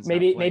Mixon's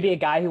maybe a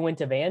guy who went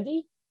to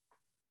Vandy?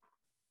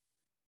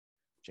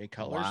 Jay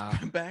Cutler's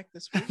back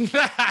this week?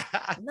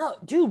 No,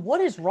 dude,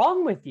 what is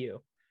wrong with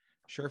you?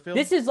 Sherfield?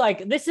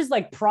 This is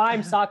like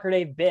prime Soccer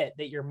Dave bit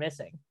that you're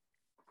missing.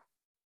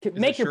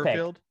 Make your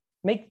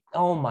pick.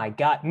 Oh my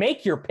God.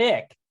 Make your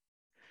pick.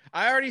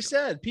 I already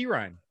said P.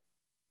 Ryan.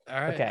 All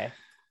right. Okay.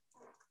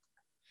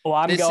 Well,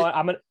 I'm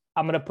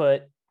gonna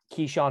put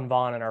Keyshawn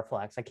Vaughn in our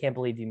flex. I can't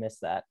believe you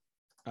missed that.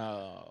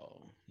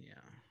 Oh, yeah.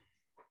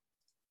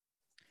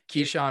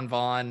 Keyshawn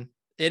Vaughn.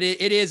 It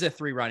is a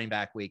 3 running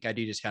back week. I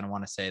do just kind of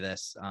want to say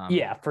this.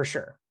 Yeah, for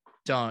sure.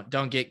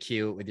 Don't get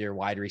cute with your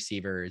wide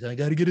receivers. I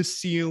got to get a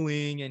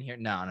ceiling in here.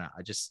 No.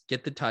 Just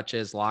get the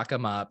touches, lock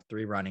them up.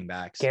 3 running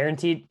backs.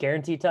 Guaranteed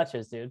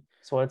touches, dude.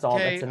 That's what it's all.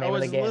 That's the name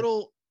of the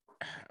game.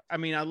 I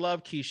mean, I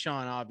love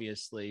Keyshawn,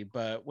 obviously,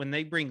 but when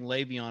they bring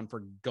Le'Veon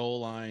for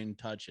goal line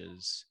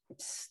touches,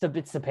 it's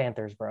the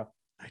Panthers, bro.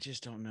 I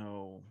just don't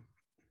know.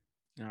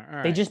 All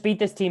right. They just beat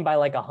this team by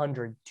like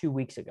 100 2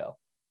 weeks ago.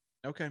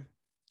 Okay.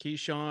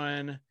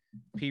 Keyshawn,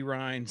 P.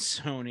 Ryan,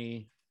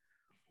 Sony.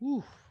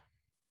 Whew.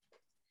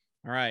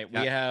 All right,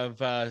 we have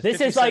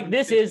this is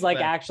like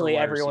actually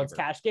everyone's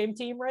cash game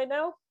team right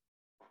now.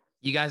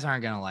 You guys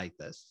aren't gonna like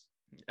this.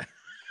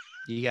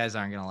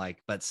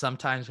 But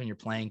sometimes when you're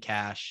playing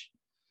cash,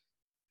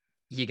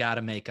 you got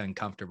to make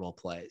uncomfortable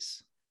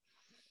plays.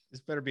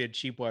 This better be a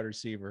cheap wide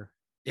receiver.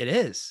 It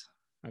is.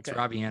 Okay. It's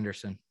Robbie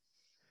Anderson.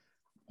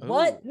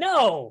 What?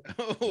 No.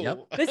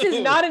 Yep. This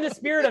is not in the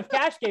spirit of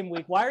cash game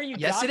week. Why are you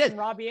joshing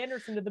Robbie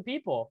Anderson to the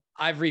people?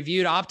 I've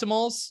reviewed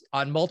optimals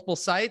on multiple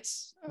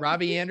sites.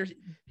 Robbie Anderson.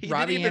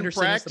 Robbie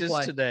Anderson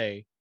practiced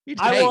today.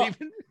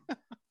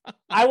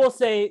 I will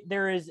say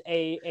there is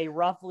a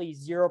roughly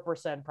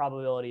 0%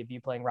 probability of you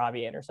playing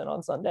Robbie Anderson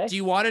on Sunday. Do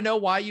you want to know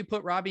why you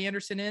put Robbie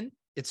Anderson in?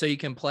 It's so you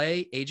can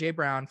play AJ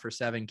Brown for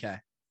 $7K.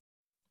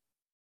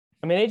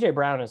 I mean, AJ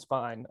Brown is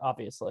fine,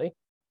 obviously.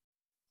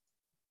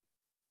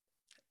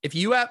 If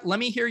you have, let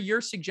me hear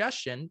your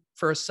suggestion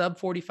for a sub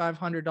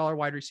 $4,500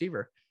 wide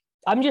receiver.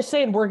 I'm just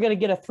saying we're going to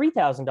get a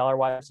 $3,000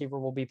 wide receiver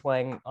we'll be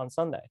playing on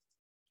Sunday.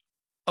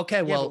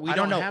 Okay, well, I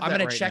don't know. I'm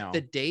going to check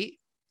the date,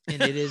 and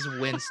it is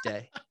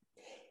Wednesday.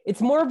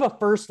 It's more of a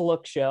first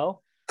look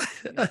show.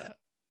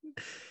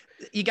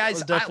 You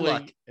guys,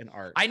 definitely an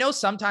art. I know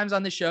sometimes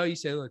on the show you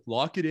say, like,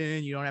 lock it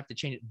in. You don't have to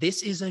change it.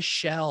 This is a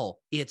shell.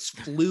 It's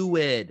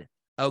fluid.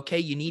 Okay,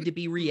 you need to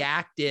be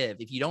reactive.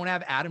 If you don't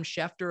have Adam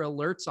Schefter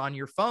alerts on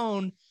your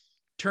phone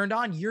turned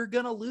on, you're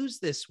gonna lose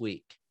this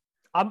week.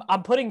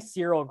 I'm putting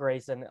Cyril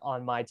Grayson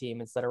on my team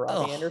instead of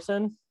Robbie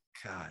Anderson.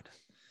 God,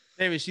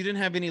 Davis, you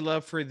didn't have any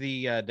love for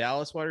the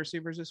Dallas wide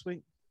receivers this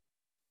week.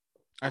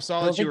 I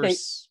saw that you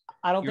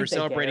were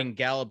celebrating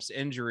Gallup's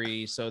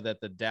injury so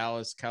that the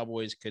Dallas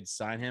Cowboys could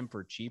sign him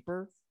for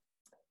cheaper.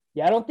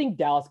 Yeah, I don't think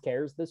Dallas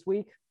cares this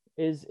week.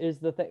 Is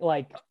the thing.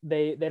 Like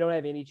they don't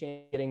have any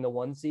chance of getting the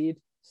 1 seed.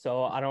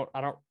 So I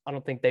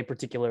don't think they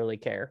particularly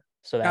care.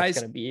 So that's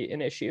going to be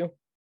an issue.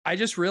 I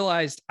just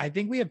realized I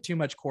think we have too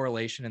much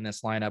correlation in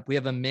this lineup. We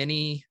have a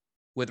mini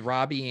with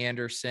Robbie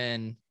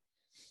Anderson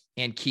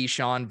and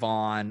Keyshawn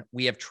Vaughn.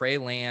 We have Trey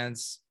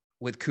Lance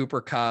with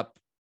Cooper Kupp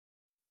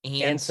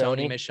and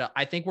Sony Michel.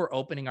 I think we're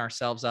opening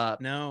ourselves up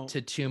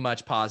to too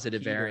much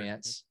positive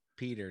variance.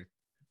 Peter,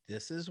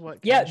 this is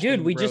what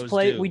dude, we just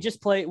play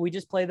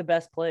the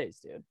best plays,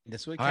 dude.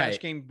 This is what cash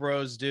game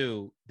bros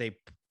do. They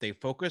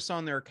focus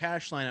on their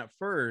cash lineup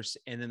first,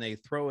 and then they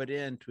throw it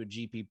into a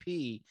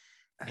GPP.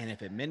 And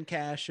if it min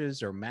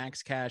caches or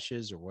max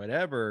caches or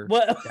whatever,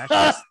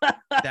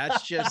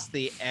 that's just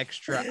the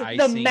extra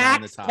icing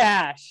on the top.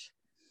 Cash.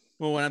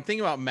 Well, when I'm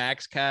thinking about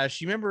max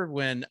cash, you remember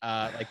when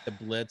like the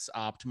Blitz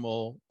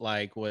optimal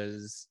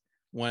was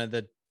one of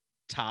the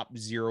top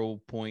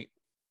 0.1%.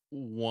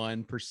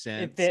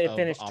 It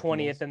finished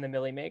 20th in the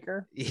Millie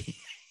Maker.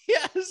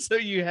 Yeah, so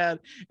you had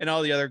in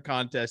all the other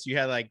contests, you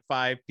had like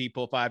 5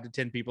 to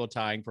 10 people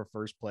tying for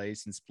first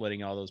place and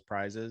splitting all those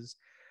prizes.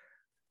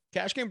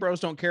 Cash game bros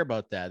don't care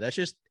about that. That's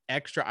just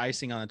extra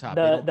icing on the top.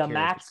 The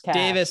max cash.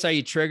 Davis, are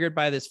you triggered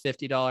by this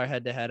 $50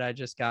 head-to-head I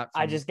just got?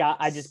 I just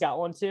got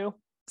one too.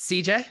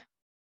 CJ?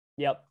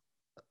 Yep.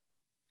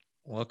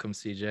 Welcome,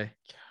 CJ.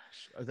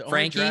 Gosh, the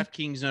Frankie? Only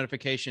DraftKings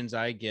notifications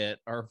I get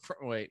are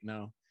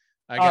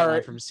I got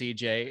one from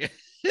CJ.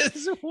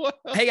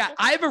 Hey,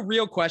 I have a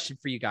real question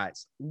for you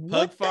guys.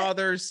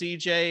 Pugfather,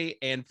 CJ,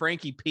 and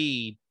Frankie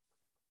P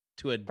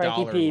to a Frankie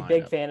dollar P, lineup.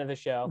 big fan of the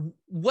show.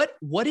 What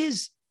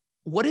is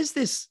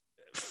this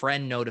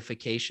friend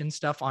notification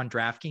stuff on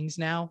DraftKings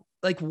now?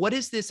 Like, what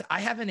is this? I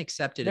haven't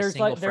accepted a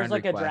single friend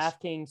request. There's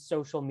a DraftKings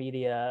social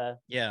media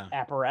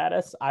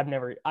apparatus. I've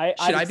never. Should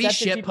I be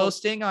shit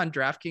posting on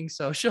DraftKings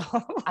social?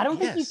 I don't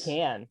think you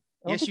can.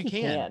 Yes, you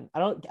can. I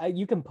don't.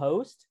 You can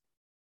post.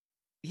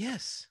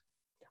 Yes,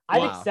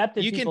 I've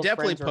accepted. You can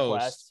definitely post.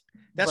 Requests,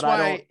 that's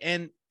why.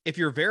 And if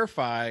you're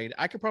verified,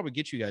 I could probably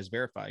get you guys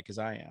verified because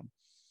I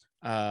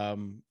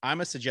am.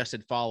 I'm a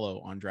suggested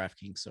follow on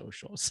DraftKings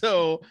social,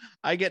 so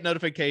I get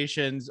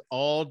notifications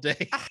all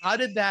day. How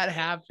did that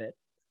happen?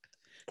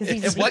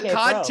 What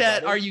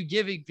content are you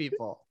giving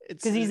people?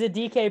 Because he's a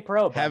DK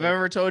pro. Buddy. Have I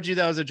ever told you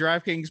that I was a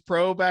DraftKings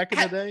pro back in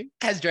the day?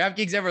 Has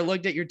DraftKings ever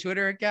looked at your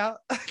Twitter account?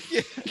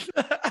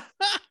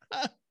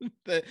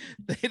 They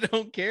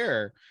don't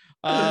care.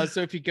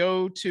 So if you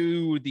go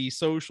to the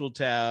social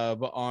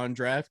tab on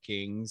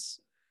DraftKings,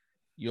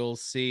 you'll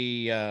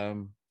see.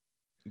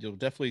 You'll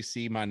definitely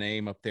see my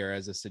name up there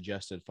as a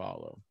suggested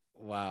follow.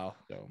 Wow.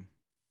 So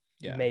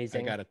yeah,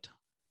 amazing. I got a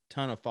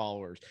ton of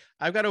followers.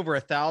 I've got over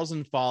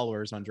 1,000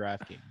 followers on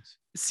DraftKings.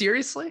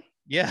 Seriously?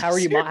 Yeah. How are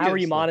you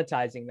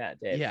monetizing that,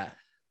 Dave? Yeah.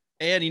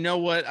 And you know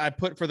what I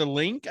put for the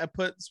link? I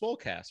put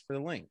Swolecast for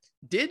the link.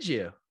 Did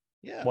you?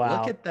 Yeah. Wow.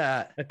 Look at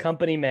that. A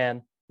company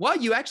man. Wow,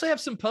 you actually have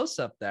some posts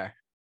up there.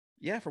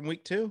 Yeah, from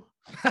week 2.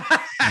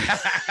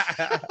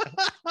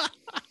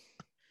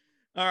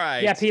 All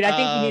right. Yeah, Pete, I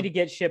think you need to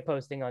get shit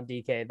posting on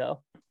DK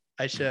though.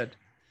 I should.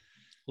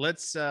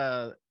 Let's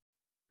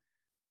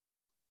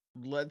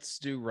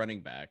do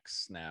running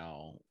backs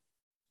now.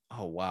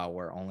 Oh wow,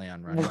 we're only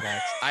on running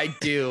backs. I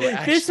do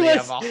actually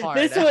have a hard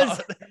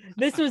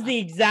This was the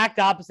exact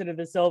opposite of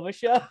the Silva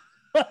show.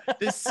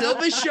 The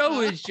Silva show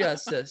is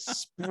just a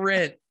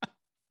sprint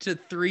to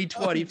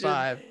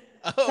 325.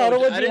 Total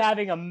would be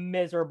having a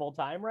miserable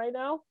time right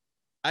now.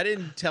 I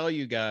didn't tell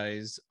you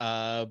guys,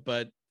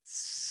 but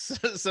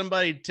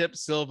somebody tipped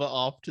Silva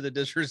off to the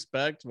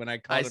disrespect when I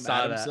called him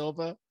Adam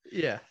Silva.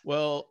 Yeah.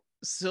 Well,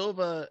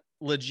 Silva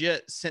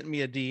legit sent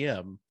me a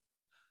DM.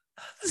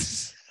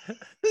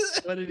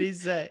 What did he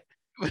say?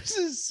 This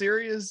is a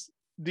serious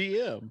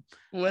DM.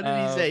 What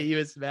did he say? He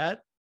was mad?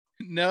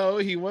 No,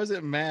 he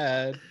wasn't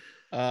mad.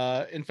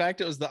 In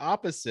fact, it was the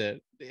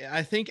opposite.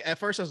 I think at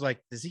first I was like,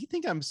 does he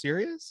think I'm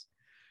serious?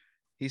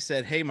 He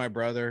said, hey, my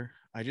brother,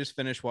 I just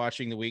finished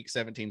watching the week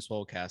 17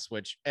 Swolecast,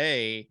 which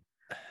I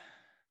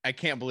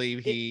can't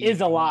believe he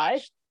is a lie.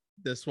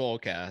 The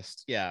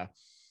Swolecast. Yeah.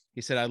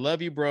 He said, I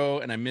love you, bro.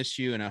 And I miss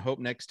you. And I hope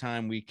next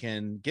time we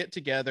can get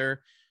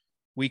together.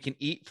 We can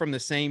eat from the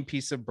same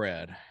piece of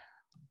bread.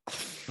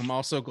 I'm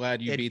also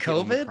glad you beat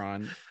COVID? The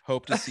Omicron.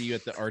 Hope to see you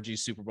at the RG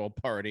Super Bowl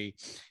party.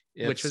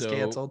 Which was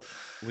canceled.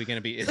 We're going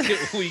to be,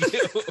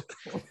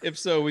 if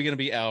so, we're going to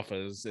be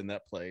alphas in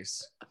that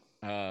place.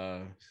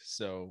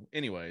 So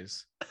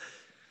anyways,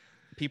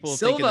 people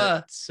thinking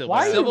that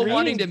why are you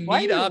wanting to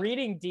meet up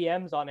reading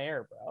DMs on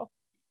air, bro?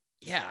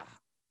 Yeah.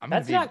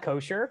 That's not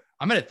kosher.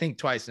 I'm going to think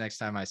twice next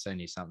time I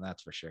send you something.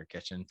 That's for sure,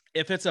 Kitchen.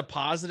 If it's a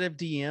positive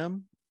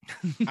DM,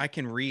 I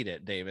can read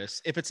it,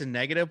 Davis. If it's a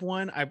negative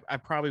one, I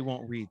probably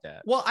won't read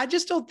that. Well, I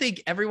just don't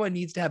think everyone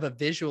needs to have a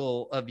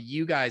visual of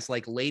you guys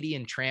like lady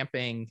and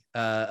tramping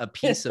a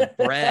piece of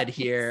bread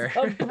here.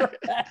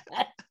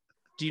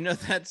 Do you know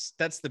that's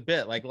the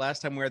bit? Like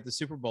last time we were at the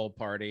Super Bowl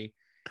party,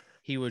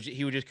 he would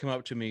just come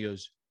up to me. He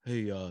goes,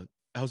 "Hey,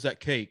 how's that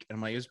cake?" And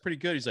I'm like, "It was pretty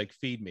good." He's like,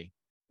 "Feed me."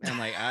 And I'm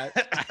like, I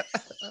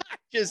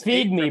just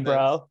feed me,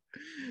 bro.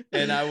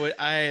 And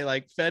I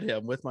like fed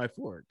him with my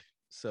fork.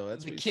 So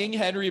that's the King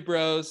Henry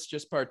bros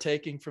just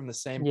partaking from the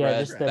same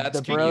bread. That's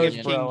the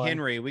King bros,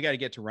 Henry. We got to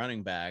get to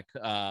running back.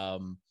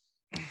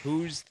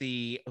 Who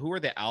are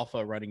the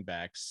alpha running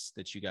backs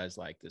that you guys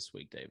like this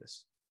week,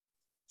 Davis?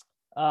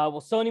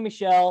 Well, Sony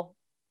Michel,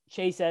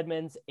 Chase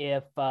Edmonds,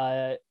 if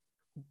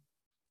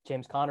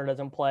James Conner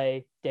doesn't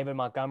play, David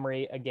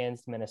Montgomery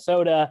against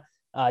Minnesota,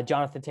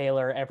 Jonathan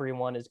Taylor,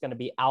 everyone is going to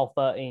be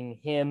alpha-ing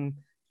him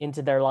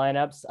into their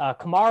lineups.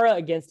 Kamara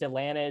against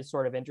Atlanta is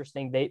sort of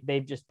interesting.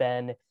 They've just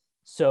been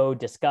so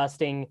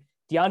disgusting.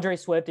 DeAndre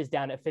Swift is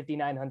down at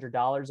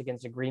 $5,900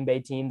 against a Green Bay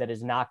team that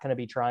is not going to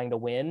be trying to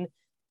win.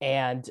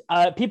 And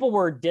people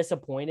were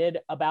disappointed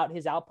about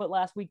his output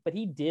last week, but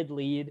he did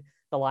lead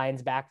the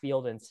Lions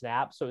backfield in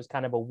snaps. So it was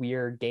kind of a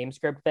weird game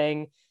script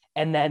thing.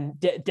 And then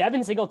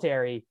Devin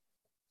Singletary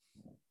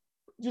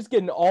just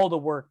getting all the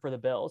work for the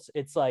Bills.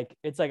 It's like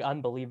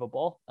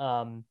unbelievable.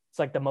 It's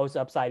like the most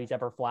upside he's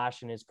ever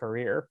flashed in his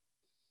career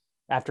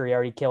after he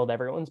already killed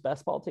everyone's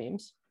best ball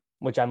teams,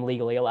 which I'm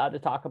legally allowed to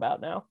talk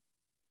about now.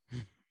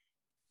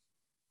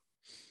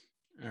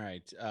 All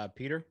right.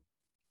 Peter?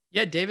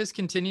 Yeah, Davis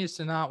continues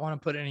to not want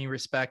to put any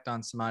respect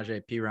on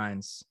Samaje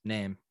Perine's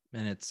name.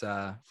 And it's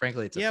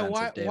frankly, it's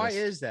offensive, Davis. Why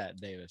is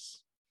that,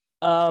 Davis?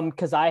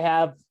 Because I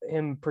have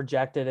him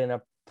projected in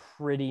a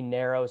pretty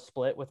narrow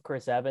split with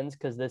Chris Evans,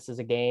 because this is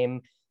a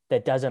game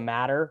that doesn't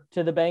matter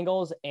to the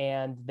Bengals,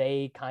 and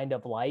they kind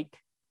of like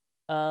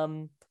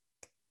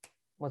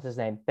what's his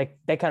name?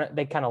 They kind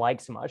of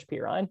like Samaje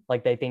Perine.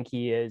 Like, they think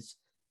he is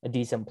a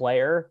decent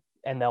player,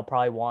 and they'll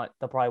probably want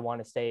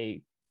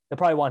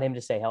him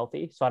to stay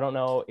healthy. So I don't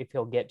know if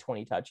he'll get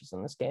 20 touches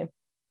in this game.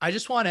 I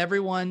just want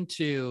everyone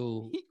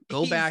to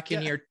go back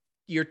in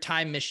your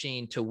time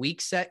machine to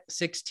week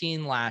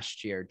 16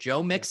 last year.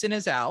 Joe Mixon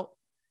is out,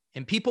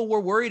 and people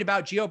were worried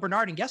about Gio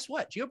Bernard. And guess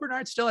what? Gio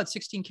Bernard still had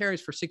 16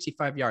 carries for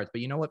 65 yards.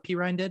 But you know what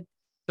Perine did?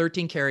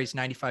 13 carries,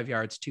 95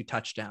 yards, 2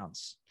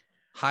 touchdowns.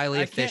 Highly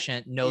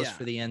efficient, nose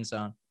for the end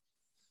zone.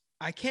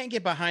 I can't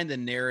get behind the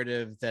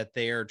narrative that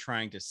they are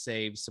trying to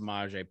save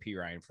Samaje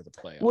Perine for the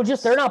playoffs. Well,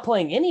 they're not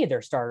playing any of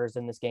their starters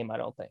in this game, I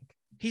don't think.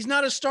 He's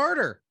not a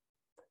starter.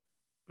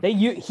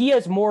 He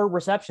has more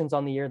receptions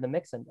on the year than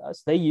Mixon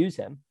does. They use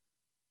him.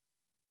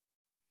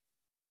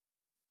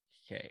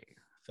 Okay.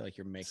 I feel like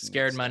you're making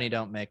scared money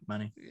don't make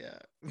money. Yeah.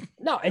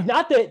 No, and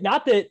not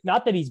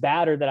that he's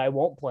bad or that I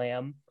won't play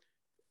him.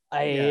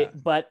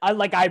 But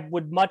I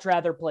would much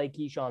rather play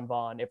Keyshawn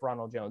Vaughn if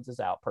Ronald Jones is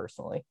out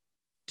personally.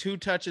 2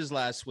 touches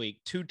last week,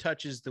 2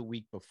 touches the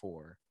week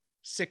before,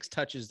 6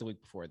 touches the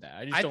week before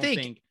that. I don't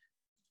think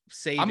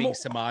saving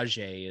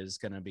Samaje is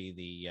going to be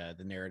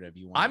the narrative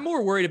you want. I'm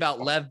more worried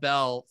about Lev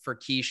Bell for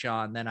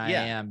Keyshawn than I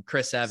am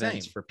Chris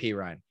Evans for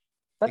Perine.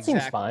 That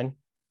seems fine.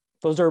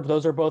 Those are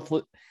both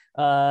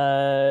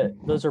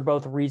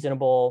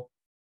reasonable.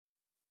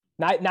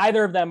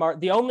 Neither of them are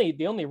the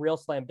only real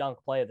slam dunk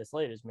play of the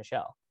slate is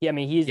Michelle. Yeah, I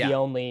mean he's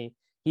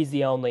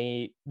the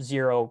only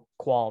zero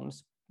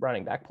qualms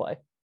running back play.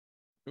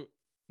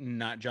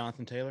 Not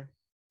Jonathan Taylor.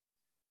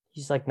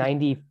 He's like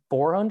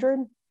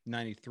 9,400,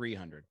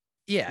 9,300.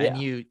 Yeah,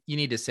 and you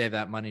need to save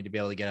that money to be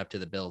able to get up to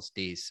the Bills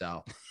D.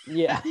 So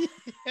yeah.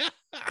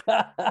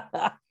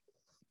 I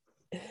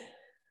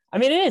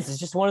mean, it is. It's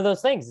just one of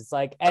those things. It's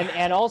like,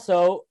 and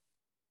also,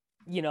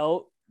 you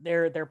know,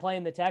 they're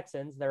playing the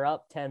Texans. They're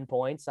up 10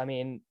 points. I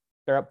mean,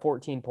 they're up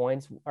 14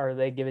 points. Are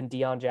they giving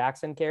Deion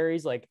Jackson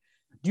carries? Like,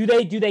 do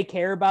they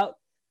care about?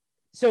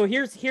 So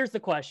here's the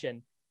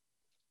question.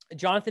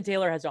 Jonathan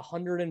Taylor has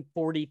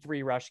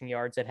 143 rushing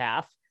yards at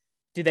half.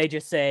 Do they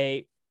just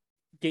say,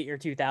 get your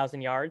 2,000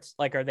 yards?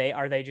 Like, are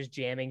they just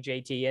jamming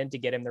JT in to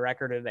get him the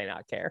record, or do they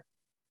not care?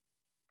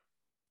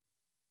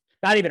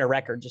 Not even a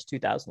record, just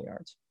 2,000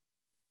 yards.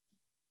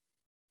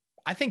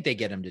 I think they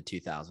get him to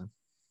 2,000.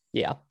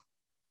 Yeah.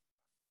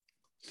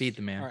 Feed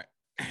the man. All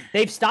right.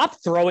 They've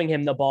stopped throwing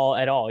him the ball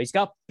at all. He's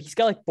got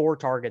like 4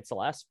 targets the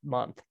last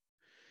month,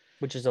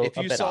 which is a bit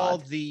odd. If you saw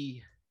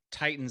the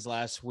Titans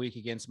last week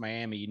against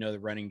Miami, you know the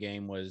running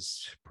game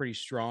was pretty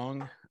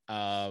strong.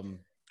 And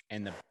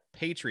the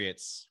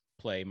Patriots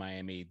play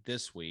Miami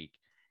this week.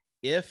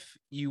 If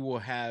you will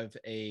have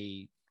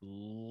a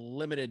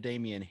limited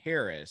Damian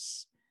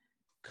Harris,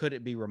 could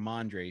it be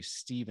Ramondre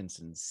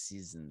Stevenson's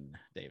season,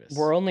 Davis?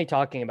 We're only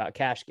talking about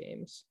cash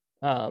games.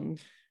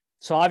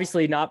 So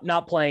obviously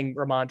not playing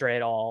Ramondre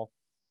at all.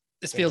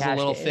 This feels a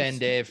little thin,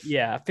 Dave.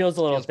 Yeah, feels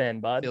a little thin,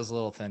 bud. Feels a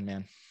little thin,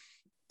 man.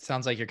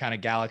 Sounds like you're kind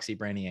of galaxy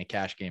branding a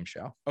cash game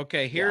show.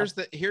 Okay, here's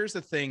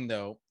the thing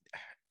though,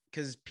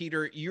 because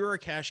Peter, you're a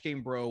cash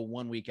game bro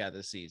 1 week out of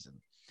the season.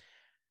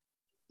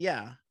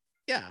 Yeah.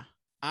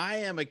 I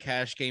am a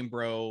cash game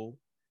bro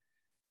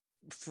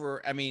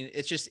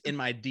it's just in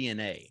my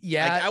DNA.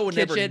 Yeah. Like, I would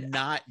never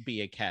not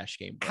be a cash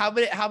game bro.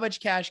 How much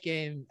cash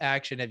game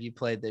action have you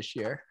played this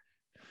year?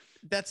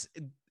 That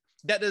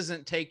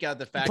doesn't take out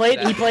the fact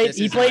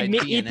he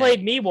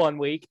played me 1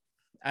 week.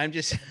 I'm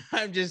just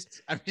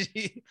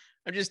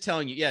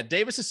telling you. Yeah,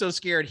 Davis is so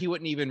scared he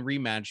wouldn't even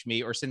rematch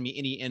me or send me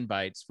any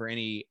invites for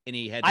any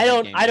head. I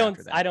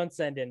don't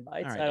send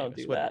invites. Right, I don't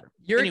do that.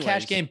 You're a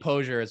cash game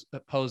poser is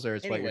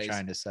what you're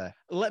trying to say.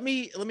 Let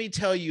me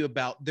tell you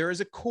about, there is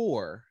a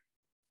core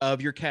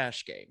of your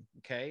cash game.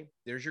 Okay,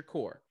 there's your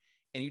core.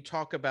 and you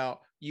talk about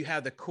you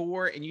have the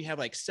core and you have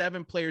like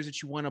 7 players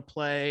that you want to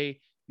play,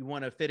 you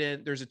want to fit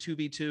in, there's a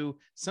 2v2.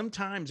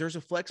 Sometimes there's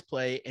a flex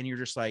play and you're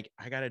just like,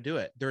 I got to do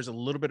it. There's a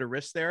little bit of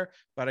risk there,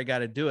 but I got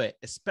to do it,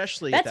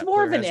 especially that's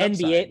more of an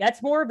NBA.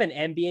 That's more of an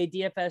NBA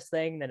DFS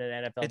thing than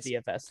an NFL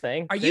DFS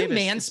thing. Are you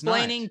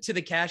mansplaining to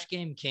the cash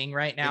game king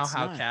right now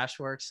how cash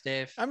works,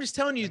 Dave? I'm just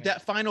telling you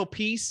that final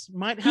piece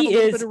might have a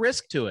little bit of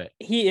risk to it.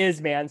 He is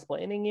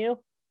mansplaining you.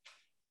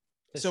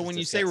 So when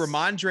you say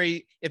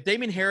Ramondre, if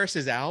Damien Harris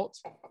is out,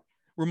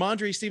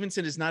 Ramondre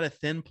Stevenson is not a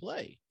thin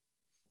play.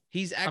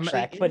 He's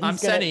actually. I'm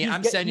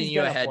sending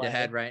you a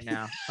head-to-head right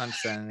now. I'm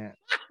sending it.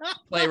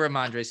 Play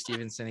Ramondre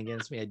Stevenson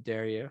against me. I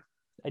dare you.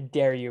 I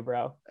dare you,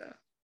 bro.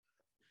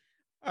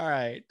 All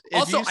right.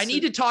 Also, I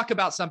need to talk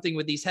about something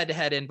with these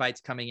head-to-head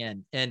invites coming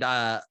in. And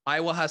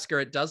Iowa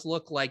Husker, it does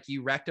look like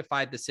you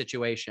rectified the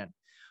situation.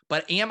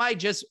 But am I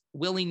just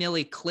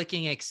willy-nilly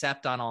clicking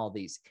accept on all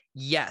these?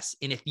 Yes.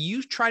 And if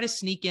you try to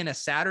sneak in a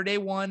Saturday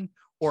one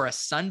or a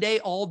Sunday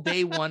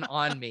all-day one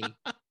on me,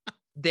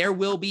 there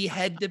will be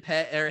hell to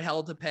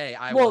pay.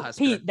 Iowa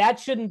Husker. Pete, that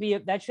shouldn't be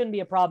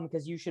a problem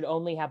because you should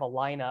only have a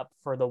lineup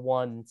for the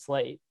one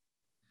slate.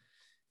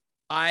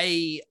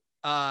 You're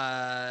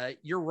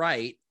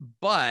right,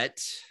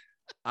 but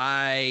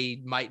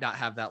I might not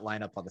have that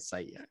lineup on the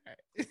site yet.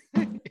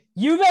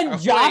 You've been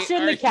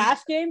joshing the cash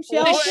game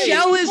shell. The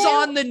shell is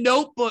on the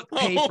notebook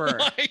paper.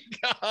 Oh my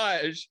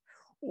gosh.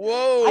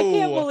 Whoa. I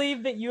can't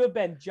believe that you have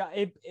been.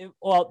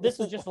 Well, this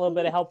is just a little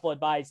bit of helpful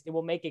advice. It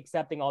will make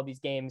accepting all these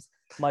games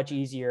much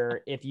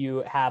easier if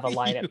you have a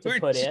lineup to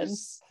put in.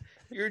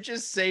 You're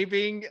just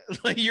saving,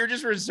 like you're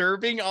just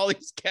reserving all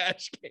these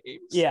cash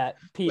games. Yeah,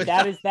 Pete,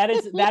 that is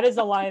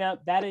a lineup.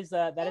 That is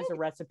a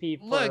recipe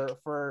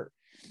for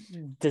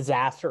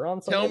disaster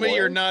on Sunday. Tell me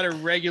you're not a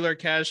regular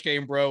cash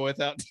game bro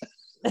without.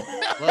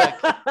 Look,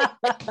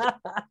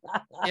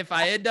 if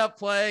I end up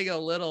playing a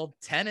little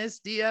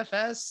tennis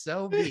DFS,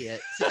 so be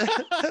it.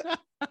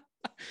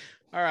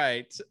 All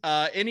right.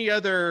 Any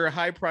other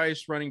high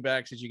price running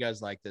backs that you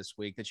guys like this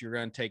week that you're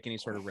going to take any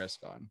sort of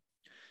risk on?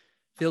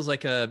 Feels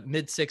like a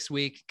mid-6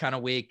 week kind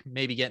of week,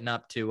 maybe getting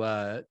up to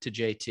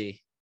JT.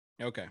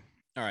 Okay.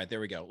 All right. There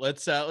we go.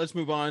 Let's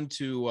move on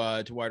to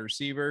wide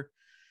receiver.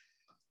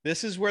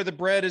 This is where the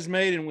bread is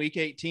made in week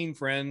 18,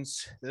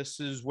 friends. This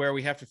is where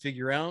we have to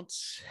figure out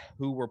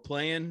who we're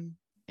playing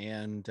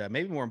and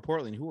maybe more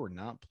importantly, who we're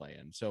not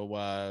playing.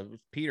 So,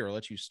 Peter, I'll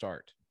let you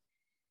start.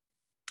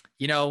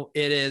 You know,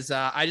 it is,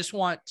 I just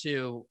want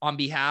to, on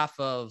behalf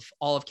of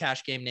all of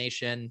Cash Game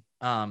Nation,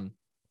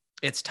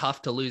 it's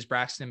tough to lose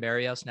Braxton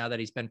Berrios now that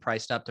he's been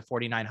priced up to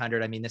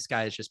 4,900. I mean, this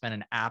guy has just been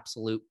an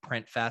absolute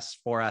print fest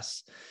for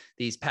us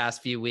these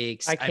past few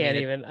weeks. I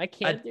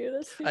can't do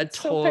this. A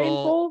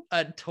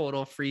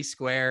total free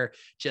square,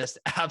 just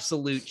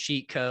absolute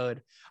cheat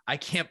code. I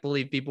can't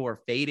believe people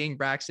were fading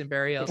Braxton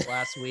Berrios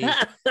last week.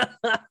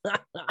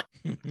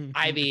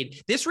 I mean,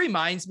 this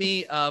reminds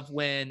me of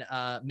when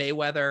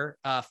Mayweather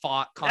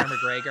fought Conor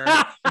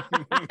McGregor.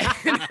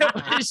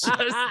 It was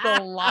just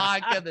the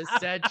lock of the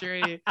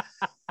century.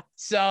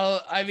 So,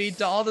 I mean,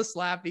 to all the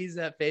slappies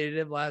that faded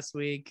him last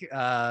week,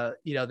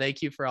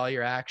 thank you for all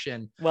your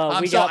action.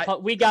 Well,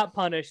 we got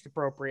punished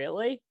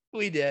appropriately.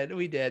 We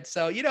did.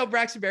 So,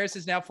 Braxton Berrios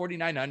is now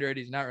 4,900.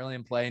 He's not really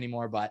in play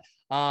anymore, but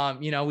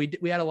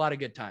we had a lot of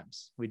good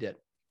times. We did.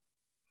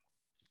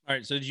 All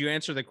right. So did you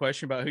answer the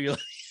question about who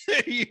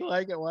you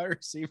like at wide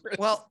receiver?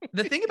 Well,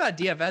 the thing about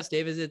DFS,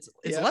 Dave, is it's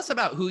less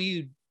about who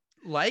you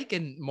like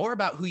and more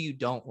about who you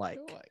don't like.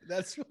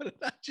 That's what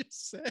I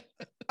just said.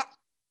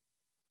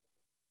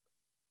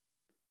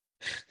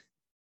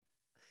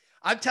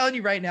 I'm telling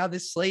you right now,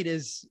 this slate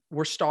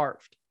we're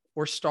starved.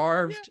 We're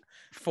starved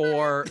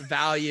for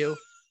value.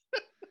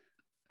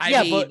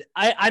 But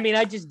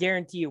I just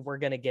guarantee you we're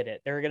going to get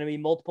it. There are going to be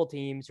multiple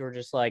teams who are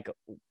just like,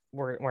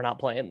 we're not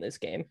playing this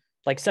game.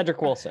 Like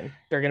Cedric Wilson.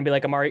 They're going to be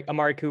like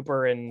Amari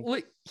Cooper. And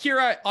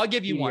I'll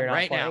give you one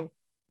right now.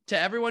 To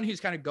everyone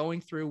who's kind of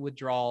going through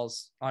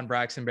withdrawals on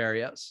Braxton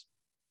Berrios,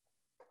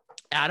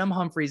 Adam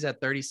Humphries at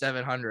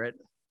 3,700.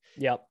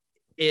 Yep.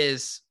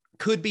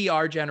 Could be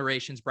our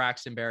generation's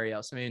Braxton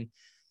Berrios. I mean,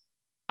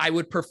 I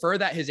would prefer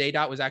that his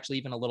ADOT was actually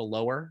even a little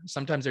lower.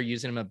 Sometimes they're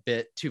using him a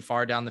bit too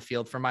far down the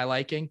field for my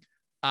liking.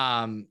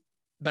 But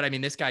I mean,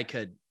 this guy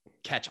could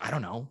catch,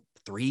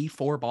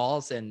 3-4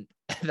 balls, and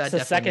that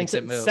definitely makes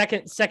it move.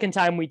 Second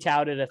time we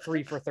touted a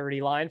 3 for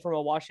 30 line from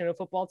a Washington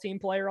football team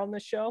player on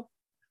this show.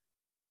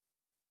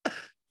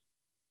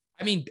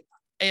 I mean,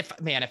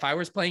 if I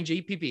was playing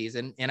GPPs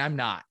and I'm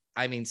not,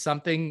 I mean,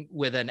 something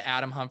with an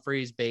Adam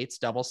Humphries Bates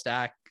double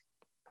stack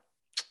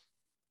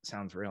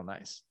sounds real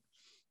nice.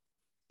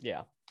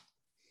 Yeah.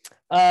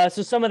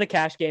 So some of the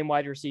cash game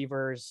wide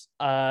receivers,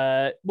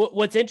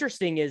 what's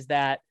interesting is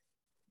that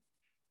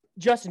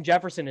Justin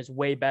Jefferson is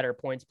way better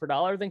points per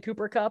dollar than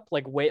Cooper Kupp,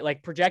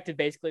 like projected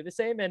basically the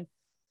same. And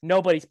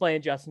nobody's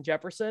playing Justin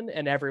Jefferson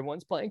and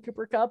everyone's playing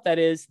Cooper Kupp. That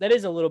is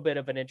a little bit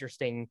of an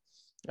interesting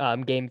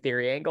game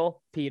theory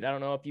angle. Pete, I don't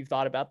know if you've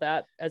thought about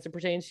that as it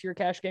pertains to your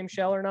cash game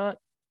shell or not.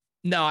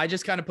 No, I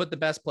just kind of put the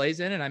best plays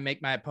in and I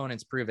make my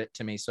opponents prove it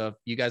to me. So if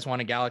you guys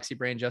want a Galaxy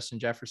Brain Justin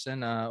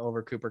Jefferson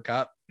over Cooper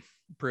Kupp,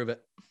 prove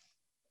it.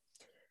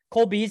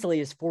 Cole Beasley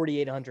is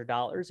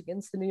 $4,800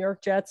 against the New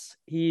York Jets.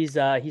 He's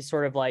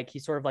sort of like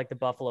the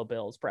Buffalo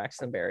Bills,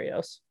 Braxton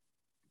Berrios.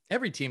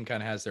 Every team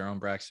kind of has their own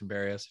Braxton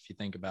Berrios, if you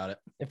think about it.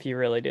 If you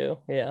really do,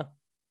 yeah.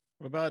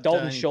 What about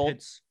Dalton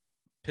Schultz?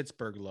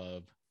 Pittsburgh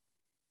love.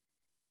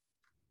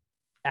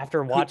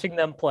 After watching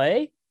them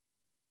play,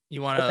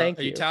 you want to?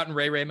 Are you touting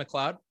Ray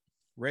McLeod?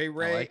 Ray.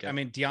 Like I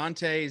mean,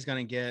 Deontay is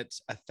going to get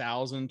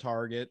 1,000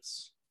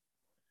 targets.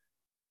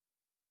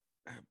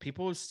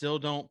 People still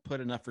don't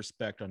put enough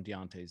respect on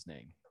Deontay's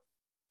name.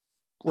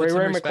 Ray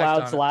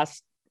McLeod's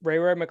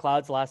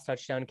last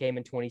touchdown came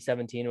in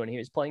 2017 when he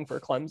was playing for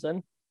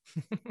Clemson.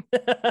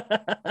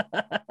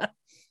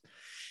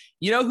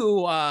 You know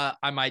who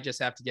I might just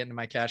have to get into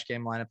my cash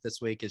game lineup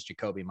this week is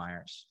Jacoby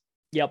Myers.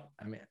 Yep.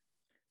 I mean,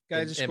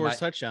 guy just scores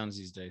touchdowns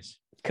these days.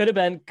 Could have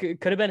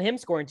been him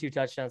scoring 2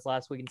 touchdowns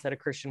last week instead of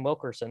Christian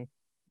Wilkerson.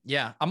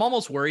 Yeah, I'm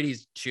almost worried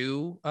he's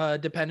too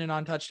dependent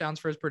on touchdowns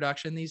for his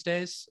production these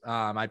days.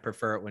 I'd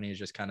prefer it when he's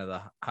just kind of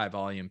the high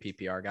volume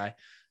PPR guy,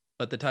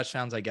 but the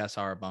touchdowns, I guess,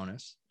 are a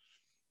bonus.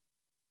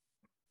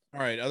 All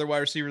right, other wide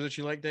receivers that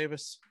you like,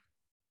 Davis?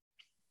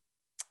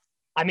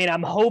 I mean,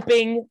 I'm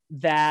hoping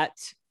that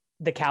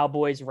the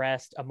Cowboys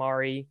rest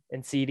Amari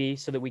and CD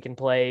so that we can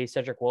play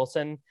Cedric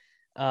Wilson.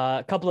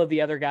 A couple of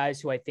the other guys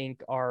who I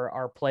think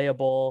are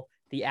playable,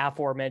 the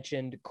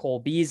aforementioned Cole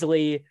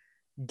Beasley.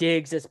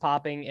 Diggs is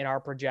popping in our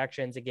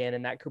projections again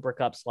in that Cooper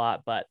Kupp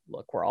slot, but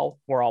look, we're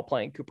all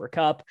playing Cooper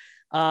Kupp.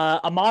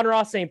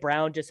 Amon-Ra St.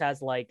 Brown just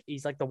has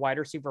he's like the wide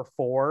receiver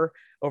 4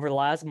 over the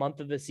last month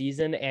of the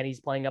season, and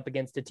he's playing up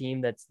against a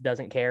team that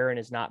doesn't care and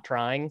is not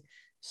trying.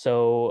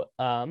 So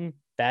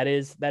that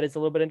is a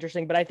little bit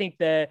interesting, but I think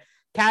the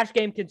cash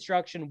game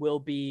construction will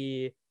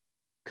be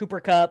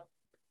Cooper Kupp,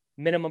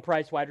 minimum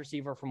price wide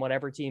receiver from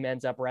whatever team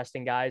ends up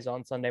resting guys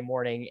on Sunday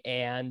morning,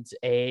 and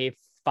a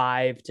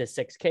 5 to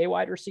 6K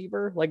wide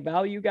receiver, like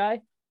value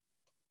guy.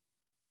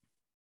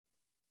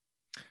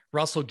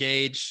 Russell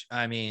Gage.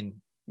 I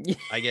mean,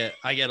 I get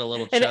a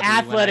little an chubby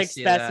athletic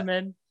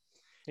specimen.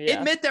 Yeah.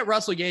 Admit that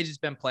Russell Gage has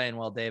been playing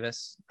well,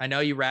 Davis. I know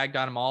you ragged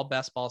on him all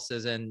best ball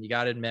season. You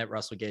got to admit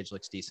Russell Gage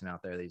looks decent out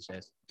there these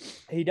days.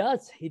 He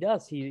does. He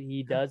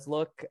does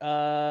look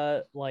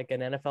like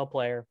an NFL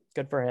player.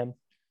 Good for him.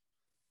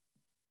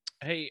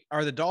 Hey,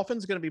 are the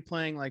Dolphins going to be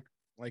playing like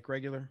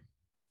regular?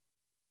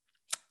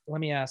 Let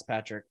me ask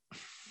Patrick.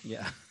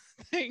 Yeah.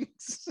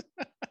 Thanks.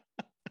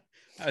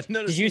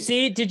 Did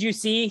you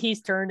see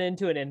he's turned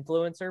into an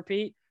influencer,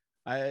 Pete?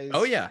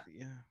 Yeah.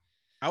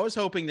 I was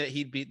hoping that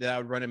I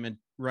would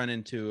run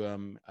into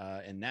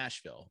in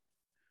Nashville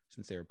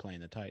since they were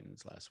playing the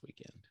Titans last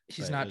weekend.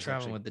 He's not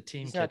traveling with the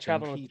team. He's not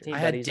traveling with the team. I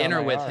had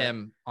dinner with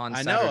him on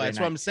Saturday I know. That's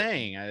night. what I'm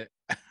saying. I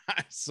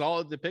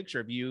saw the picture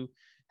of you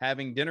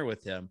having dinner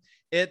with him.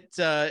 It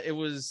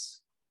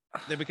was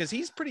because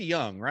he's pretty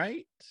young,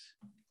 right?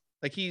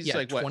 Like he's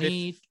like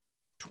 20,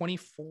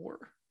 24.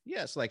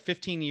 Yes, like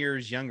 15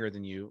 years younger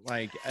than you.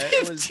 Like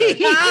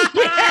 15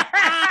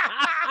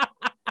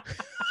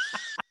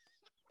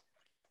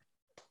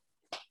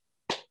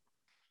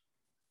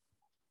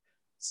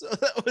 So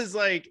that was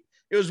like,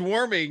 it was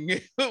warming.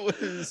 It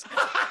was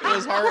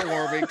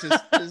heartwarming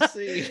to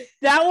see.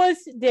 That was,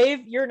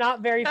 Dave, you're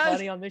not very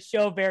funny on this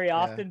show very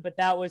often, but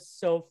that was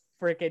so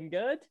freaking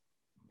good.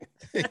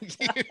 Thank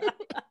you.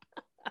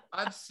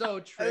 I'm so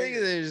triggered. I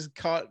think they just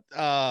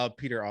caught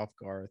Peter off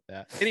guard with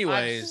that.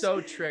 Anyways. I'm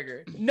so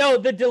triggered. No,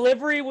 the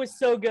delivery was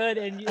so good,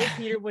 and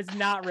Peter was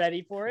not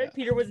ready for it. Yeah.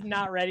 Peter was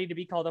not ready to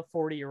be called a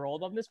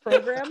 40-year-old on this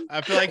program. I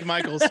feel like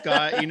Michael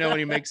Scott, when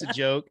he makes a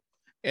joke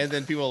and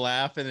then people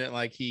laugh and then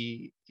like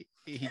he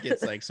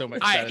gets like so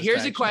much. All right,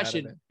 here's a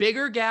question.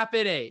 Bigger gap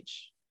in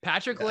age,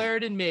 Patrick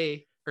Laird and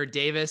me, or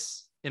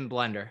Davis and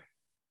Blender?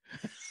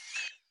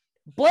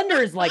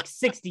 Blender is like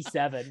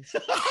 67.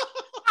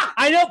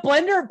 I know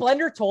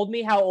Blender told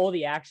me how old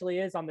he actually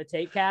is on the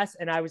tape cast,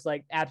 and I was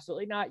like,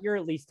 absolutely not. You're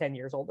at least 10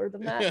 years older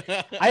than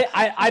that.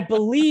 I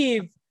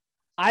believe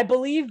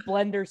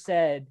Blender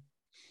said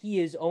he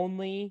is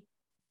only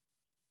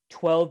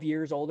 12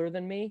 years older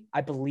than me.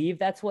 I believe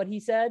that's what he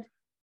said.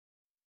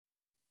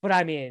 But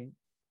I mean,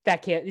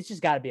 it's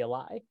just got to be a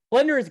lie.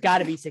 Blender has got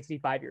to be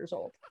 65 years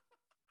old.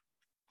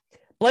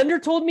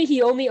 Blender told me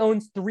he only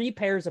owns 3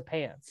 pairs of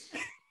pants.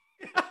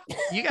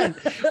 You guys,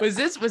 was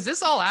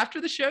this all after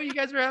the show? You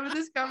guys were having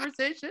this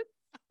conversation?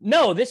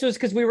 No, this was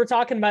because we were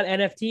talking about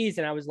NFTs,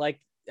 and I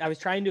was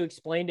trying to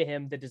explain to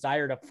him the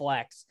desire to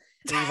flex.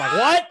 And he was like,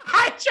 "What?"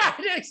 I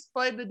tried to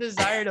explain the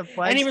desire to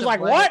flex, and he was like,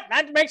 "What?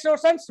 That makes no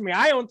sense to me.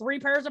 I own 3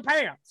 pairs of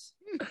pants."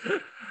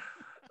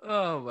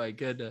 Oh my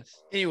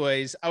goodness.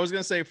 Anyways, I was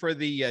gonna say for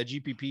the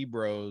GPP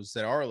bros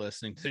that are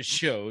listening to the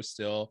show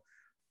still,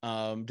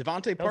 Devontae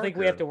Parker. I don't think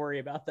we have to worry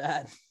about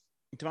that.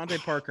 Devontae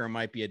Parker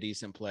might be a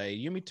decent play.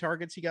 You know how many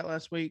targets he got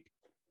last week?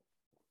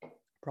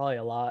 Probably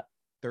a lot.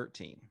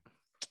 13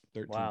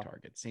 wow.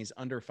 targets. He's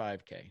under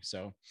 5K.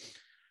 So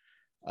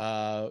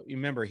you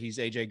remember he's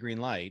AJ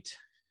Greenlight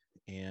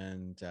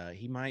and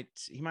he might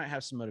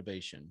have some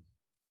motivation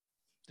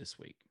this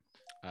week.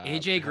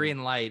 AJ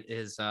Green light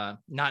is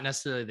not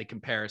necessarily the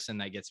comparison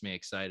that gets me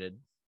excited.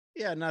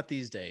 Yeah, not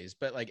these days,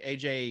 but like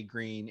AJ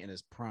Green in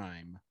his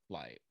prime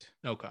light.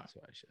 Okay, that's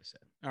what I should have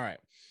said. All right,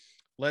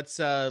 let's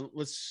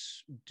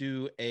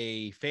do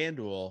a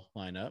FanDuel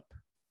lineup.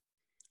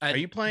 Are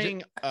you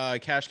playing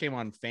cash game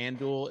on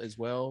FanDuel as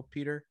well,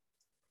 Peter?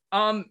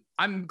 I'm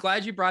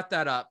glad you brought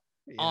that up.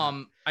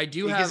 Yeah. I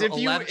do have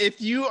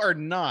if you are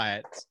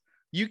not,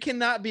 you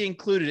cannot be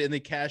included in the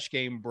Cash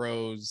Game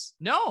Bros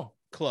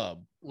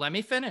club. Let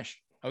me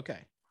finish. Okay.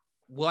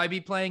 Will I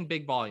be playing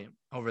big volume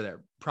over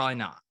there? Probably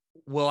not.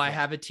 Will I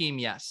have a team?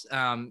 Yes.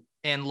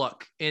 And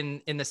look,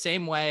 in the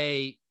same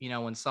way,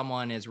 when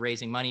someone is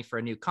raising money for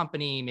a new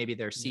company, maybe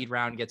their seed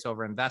round gets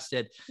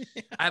overinvested.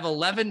 I have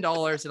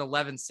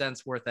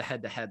 $11.11 worth of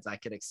head-to-heads I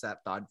could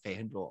accept on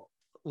FanDuel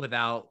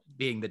without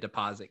being the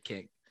deposit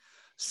king.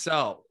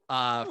 So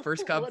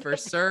first come,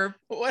 first serve.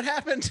 What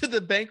happened to the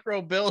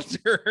bankroll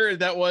builder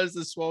that was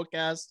the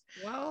Swolecast?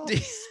 Well,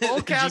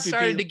 Swolecast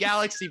started to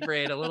galaxy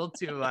brain a little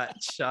too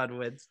much on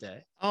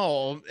Wednesday.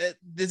 Oh,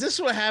 is this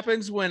what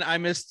happens when I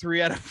miss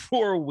 3 out of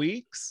 4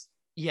 weeks?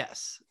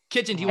 Yes.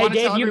 Kitchen, do you want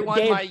to tell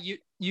everyone my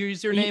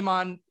username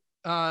on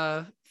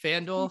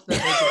FanDuel?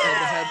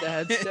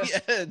 That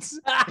yes.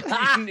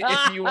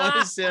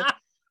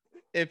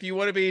 If you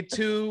want to be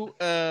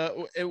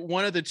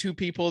one of the 2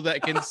 people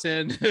that can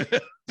send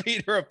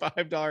Peter a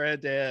 $5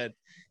 head-to-head,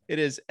 it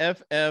is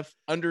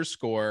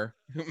FF_.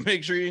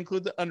 Make sure you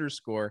include the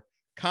underscore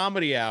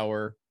Comedy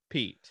Hour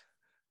Pete.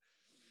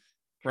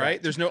 Right?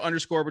 Correct. There's no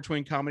underscore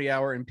between Comedy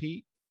Hour and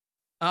Pete.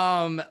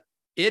 It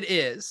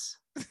is.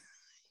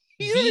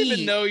 You don't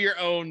even know your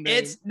own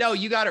name. No,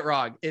 you got it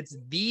wrong. It's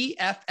the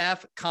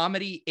FF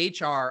Comedy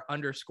HR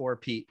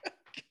 _ Pete.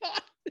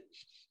 God.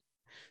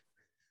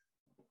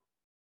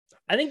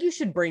 I think you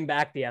should bring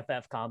back the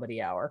FF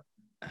Comedy Hour.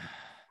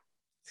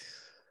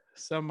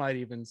 Some might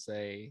even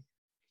say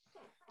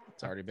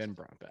it's already been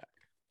brought back.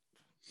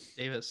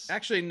 Davis.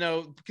 Actually,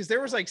 no, because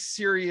there was like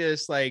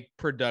serious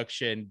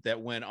production that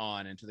went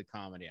on into the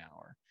Comedy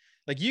Hour.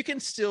 Like you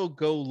can still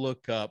go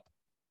look up.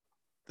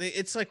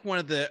 It's like one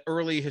of the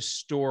early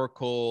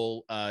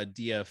historical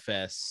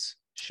DFS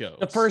shows.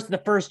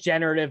 The first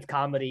generative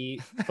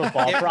comedy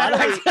football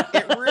product.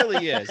 It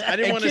really is. I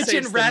didn't want to say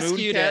it's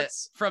rescued the it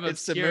from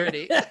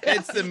obscurity.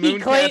 It's the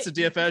Mooncats of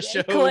DFS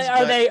shows.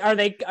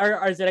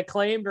 Is it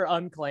acclaimed or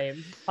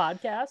unclaimed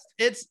podcast?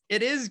 It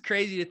is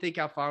crazy to think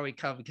how far we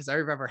come, because I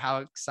remember how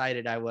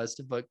excited I was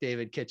to book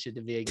David Kitchen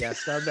to be a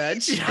guest on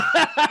that show.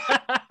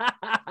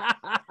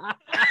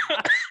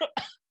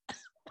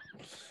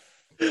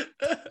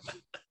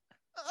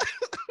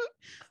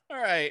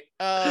 All right.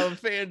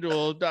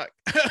 FanDuel.com.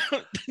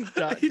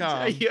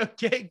 Are you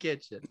okay,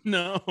 Kitchen?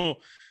 No,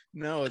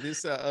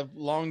 this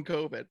long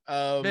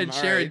COVID. Been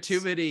sharing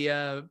too many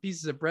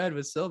pieces of bread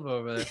with Silva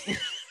over there.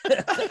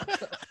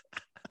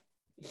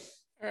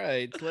 All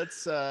right,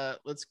 let's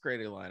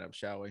create a lineup,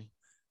 shall we?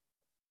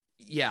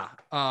 Yeah.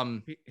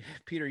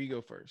 Peter, you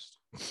go first.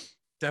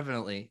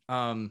 Definitely.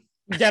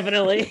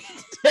 Definitely.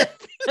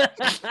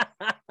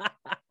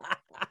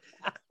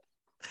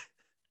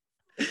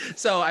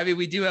 So, I mean,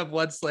 we do have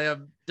one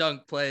slam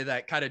dunk play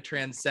that kind of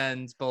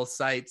transcends both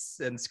sites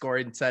and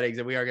scoring settings,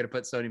 and we are going to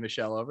put Sony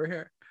Michel over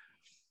here.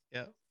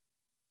 Yeah.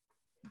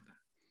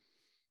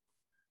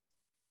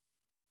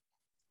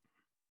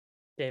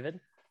 David.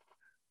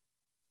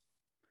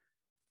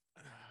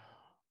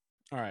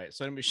 All right.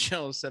 Sony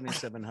Michel is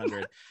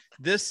 7,700.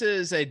 This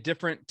is a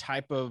different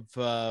type of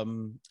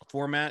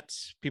format.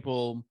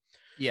 People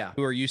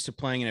who are used to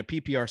playing in a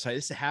PPR site.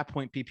 This is a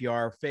half-point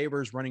PPR,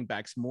 favors running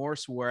backs more,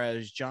 so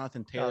whereas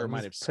Jonathan Taylor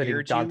might have scared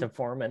you. Jonathan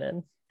Foreman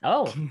in.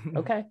 Oh,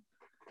 okay.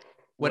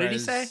 What did he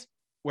say?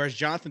 Whereas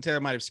Jonathan Taylor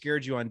might have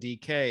scared you on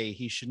DK,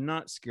 he should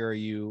not scare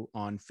you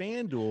on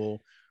FanDuel,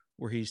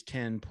 where he's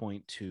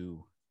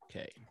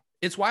 10.2K.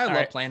 It's why I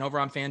love playing over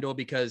on FanDuel,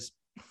 because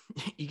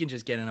you can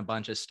just get in a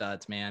bunch of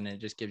studs, man. It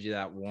just gives you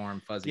that warm,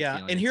 fuzzy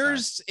feeling. And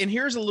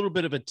here's a little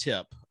bit of a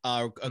tip,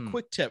 a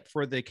quick tip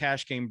for the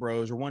cash game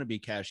bros or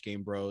wannabe cash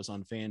game bros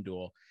on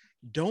FanDuel.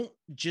 Don't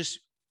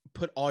just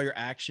put all your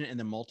action in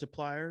the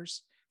multipliers,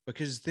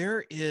 because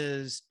there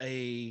is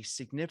a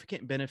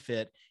significant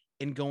benefit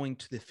in going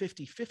to the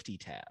 50-50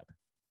 tab.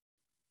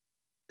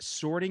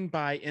 Sorting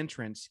by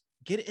entrance,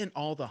 get in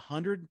all the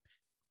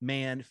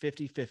 100-man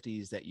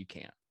 50-50s that you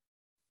can.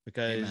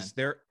 Because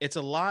it's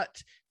a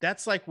lot.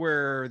 That's like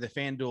where the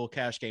FanDuel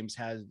cash games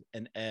has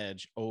an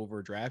edge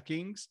over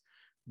DraftKings,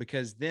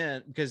 because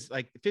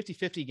like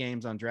 50-50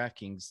 games on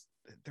DraftKings,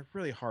 they're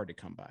really hard to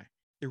come by.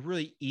 They're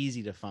really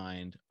easy to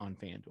find on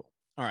FanDuel.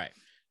 All right.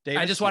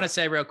 David, I just want to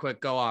say real quick,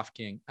 go off,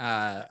 King.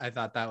 I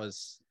thought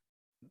that's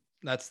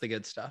the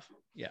good stuff.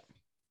 Yeah.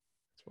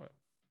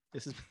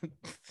 This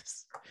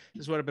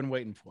is what I've been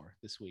waiting for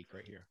this week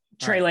right here.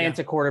 Trey Lance,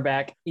 a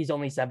quarterback. He's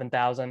only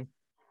 7,000.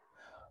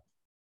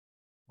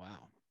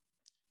 Wow.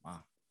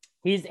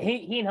 He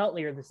and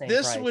Huntley are the same.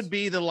 This price. would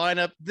be the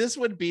lineup. This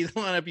would be the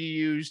lineup you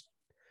used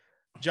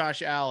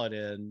Josh Allen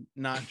in,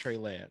 not Trey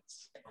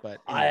Lance. But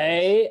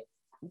anyways.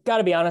 I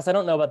gotta be honest, I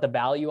don't know about the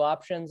value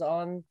options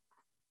on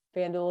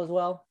FanDuel as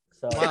well.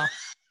 So wow,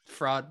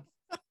 fraud.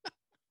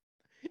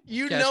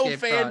 FanDuel,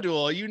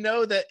 fraud. you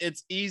know that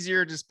it's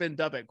easier to spend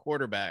up at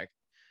quarterback.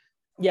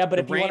 Yeah, but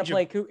if you want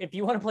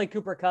to play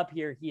Cooper Kupp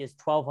here, he is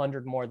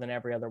 1,200 more than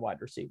every other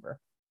wide receiver.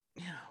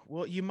 Yeah,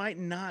 well, you might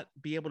not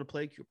be able to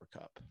play Cooper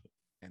Kupp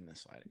in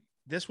this sliding.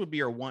 This would be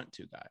your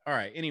want-to guy. All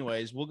right.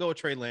 Anyways, we'll go with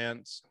Trey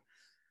Lance.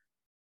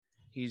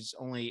 He's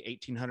only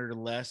 1,800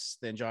 less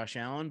than Josh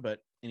Allen, but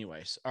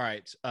anyways. All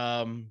right.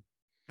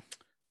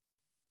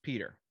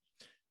 Peter.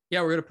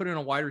 Yeah, we're gonna put in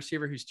a wide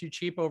receiver who's too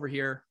cheap over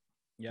here.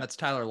 Yeah, that's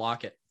Tyler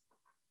Lockett.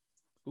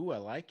 Ooh, I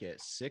like it.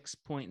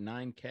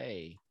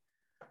 6.9K.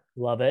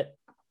 Love it.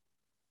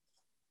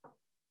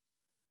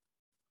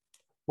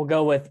 We'll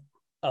go with.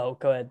 Oh,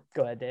 go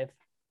ahead, Dave.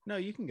 No,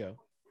 you can go.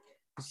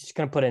 He's just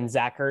gonna put in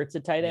Zach Ertz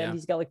at tight end. Yeah.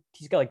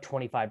 He's got like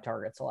 25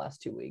 targets the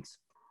last 2 weeks.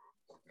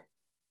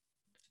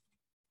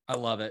 I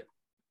love it.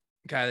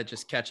 Guy that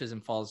just catches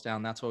and falls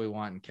down. That's what we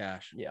want in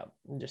cash. Yeah,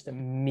 just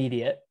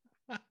immediate.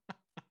 All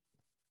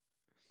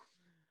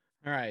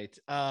right.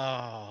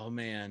 Oh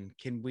man,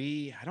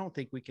 I don't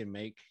think we can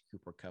make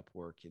Cooper Kupp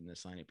work in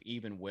this lineup,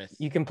 even with.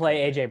 You can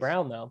play AJ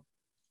Brown though.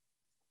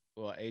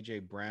 Well,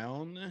 AJ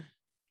Brown.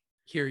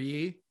 Hear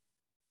ye.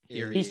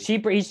 He's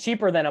cheaper. He's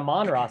cheaper than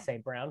Amon-Ra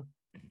St. Brown.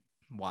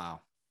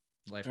 Wow.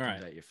 Life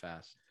comes at you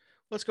fast.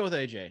 Let's go with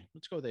AJ.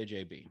 Let's go with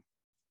AJB.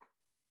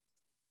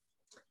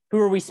 Who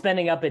are we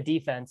spending up at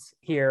defense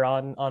here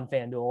on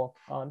FanDuel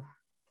on?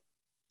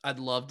 I'd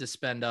love to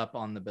spend up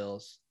on the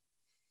Bills.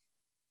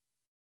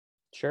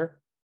 Sure.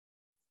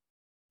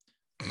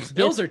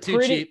 Bills are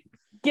too cheap.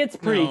 Gets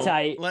pretty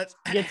tight.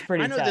 Gets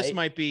pretty tight.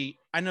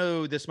 I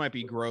know this might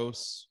be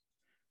gross,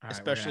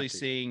 especially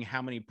seeing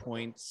how many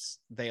points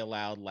they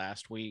allowed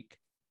last week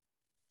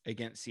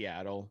against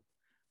Seattle.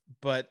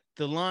 But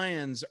the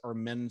Lions are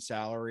min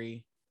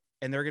salary,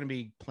 and they're going to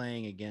be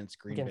playing against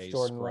Green Bay's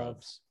Jordan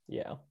scrubs.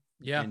 Love.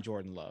 Yeah. And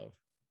Jordan Love.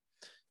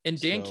 And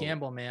Dan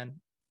Campbell,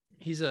 man,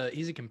 he's a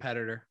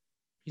competitor.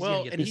 He's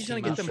going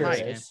to get them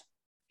hyped.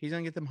 He's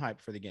going to get them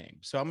hyped for the game.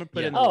 So I'm going to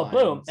put in. Oh,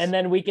 boom. And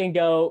then we can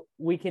go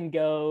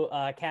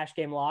cash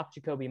game lock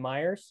Jacoby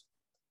Myers.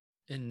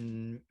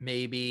 And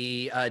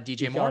maybe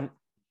DJ Moore.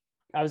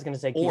 I was going to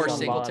say or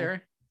Singletary.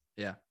 Bond.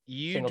 Yeah.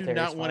 You do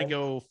not want to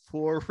go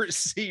 4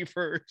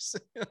 receivers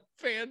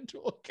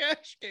FanDuel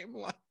cash game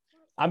lock.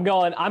 I'm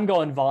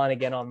going Vaughn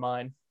again on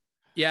mine.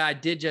 Yeah, I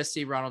did just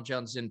see Ronald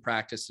Jones didn't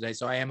practice today,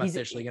 so I am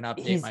officially going to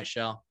update my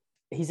shell.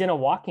 He's in a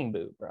walking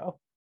boot, bro.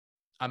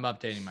 I'm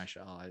updating my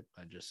shell.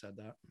 I just said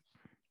that.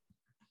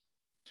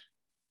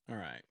 All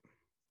right.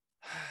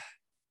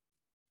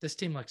 This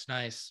team looks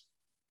nice.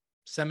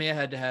 Send me a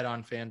head-to-head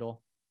on FanDuel.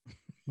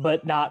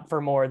 But not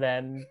for more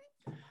than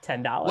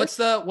 $10. What's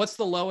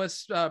the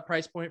lowest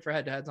price point for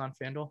head-to-heads on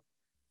FanDuel?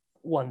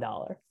 $1.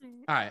 All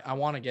right, I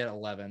want to get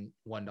 $11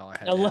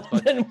 head.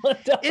 $11.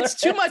 It's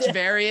too much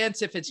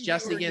variance if it's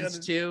just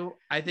against 2.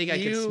 I think I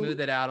can smooth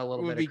it out a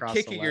little bit. Across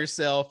kicking the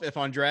yourself if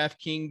on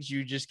DraftKings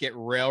you just get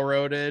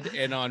railroaded,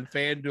 and on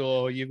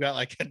FanDuel you've got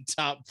like a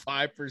top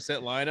 5%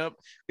 lineup,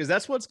 because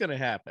that's what's going to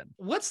happen.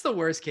 What's the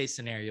worst case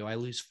scenario? I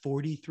lose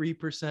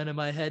 43% of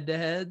my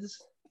head-to-heads.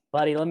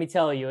 Buddy, let me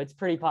tell you, it's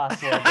pretty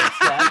possible.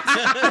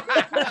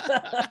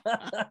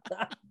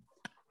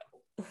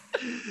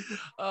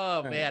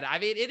 Oh man, I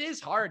mean, it is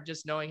hard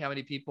just knowing how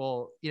many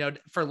people,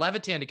 for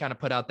Levitan to kind of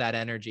put out that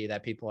energy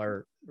that people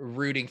are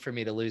rooting for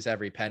me to lose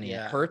every penny.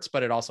 Yeah. It hurts,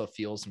 but it also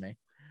fuels me.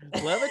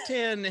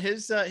 Levitan,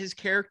 his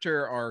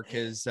character arc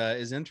is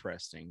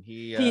interesting.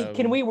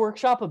 Can we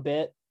workshop a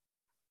bit?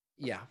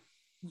 Yeah.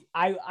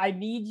 I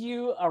need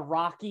you a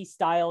Rocky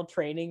style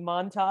training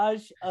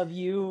montage of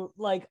you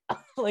like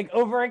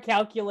over a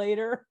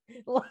calculator,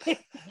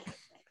 like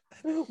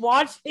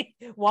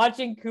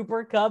watching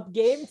Cooper Kupp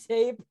game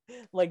tape,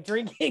 like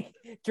drinking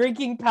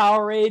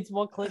Powerades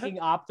while clicking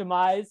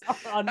optimize.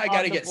 I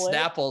gotta get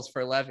Snapples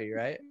for Levy,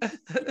 right?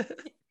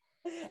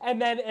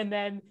 And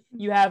then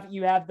you have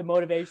the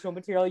motivational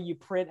material. You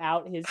print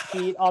out his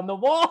tweet on the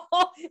wall.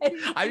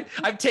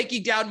 I'm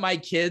taking down my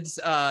kids'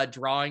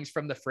 drawings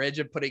from the fridge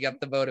and putting up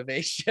the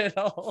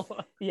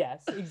motivational.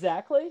 Yes,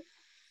 exactly.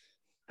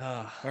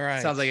 All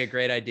right. Sounds like a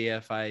great idea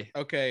if I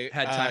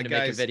had time to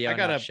make a video and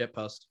not shit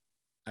post.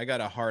 I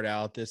got a heart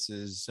out. This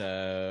is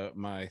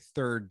my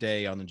 3rd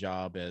day on the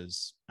job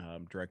as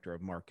director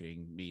of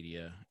marketing,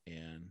 media,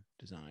 and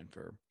design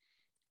for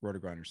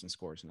Roto-Grinders and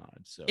Scores and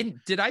Odds. So,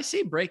 did I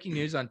see breaking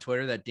news on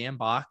Twitter that Dan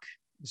Bach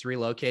is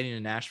relocating to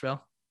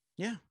Nashville?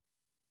 Yeah,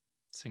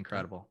 it's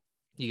incredible.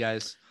 You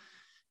guys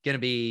gonna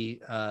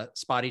be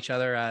spot each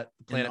other at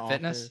Planet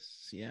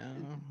Fitness? Yeah,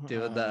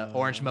 do the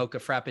orange mocha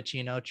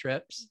frappuccino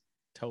trips.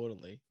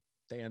 Totally,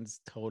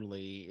 Dan's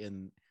totally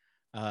in.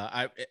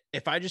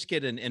 If I just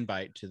get an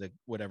invite to the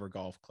whatever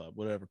golf club,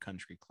 whatever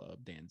country club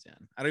Dan's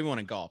in, I don't even want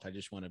to golf. I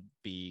just want to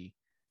be.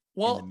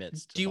 Well,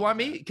 do you want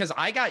me? Because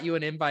I got you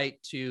an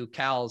invite to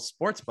Cal's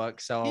Sportsbook,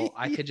 so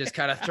I could just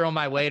kind of throw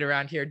my weight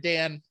around here.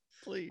 Dan,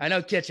 Please. I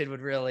know Kitchen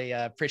would really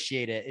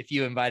appreciate it if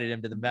you invited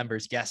him to the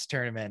members guest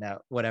tournament at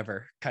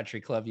whatever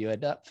country club you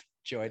end up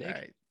joining. All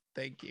right.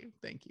 Thank you.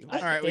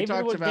 All right.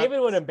 David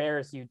would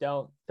embarrass you.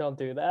 Don't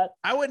do that.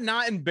 I would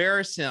not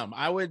embarrass him.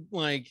 I would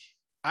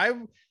I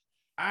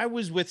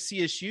was with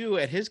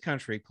CSU at his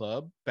country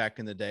club back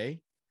in the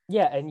day.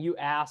 Yeah. And you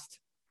asked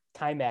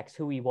Timex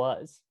who he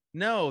was.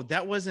 No,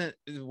 that wasn't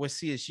with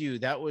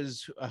CSU. That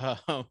was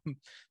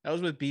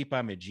with Beat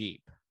by My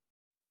Jeep.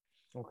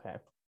 Okay.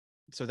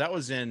 So that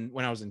was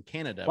when I was in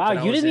Canada.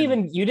 Wow, you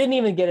didn't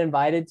even get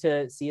invited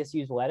to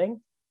CSU's wedding?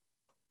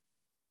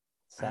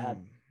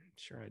 Sad.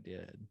 Sure I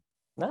did.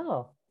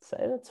 No,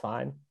 that's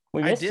fine.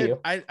 We missed you.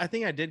 I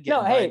think I did get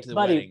invited to the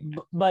wedding.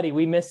 Buddy,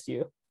 we missed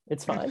you.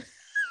 It's fine.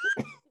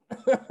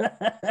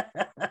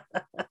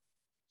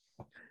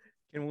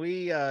 Can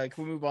we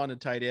move on to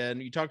tight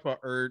end? You talked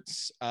about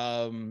Ertz.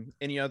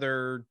 Any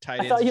other tight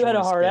ends? I thought you had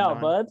a hard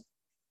out, bud.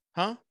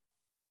 Huh?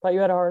 Thought you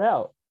had a hard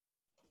out.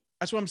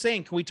 That's what I'm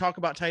saying. Can we talk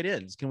about tight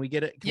ends? Can we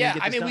get it?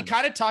 We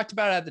kind of talked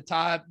about it at the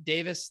top.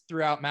 Davis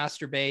threw out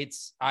Master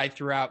Bates. I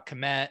threw out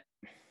Komet.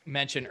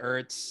 Mentioned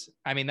Ertz.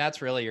 I mean,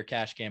 that's really your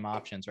cash game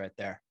options right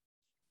there.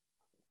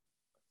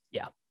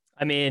 Yeah.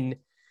 I mean,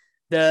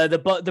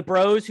 the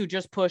bros who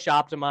just push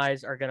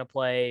optimize are going to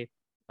play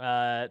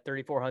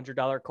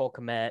 $3,400 Cole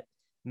Komet.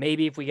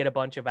 Maybe if we get a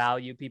bunch of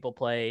value, people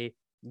play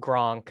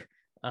Gronk.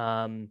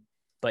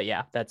 But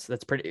yeah, that's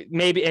pretty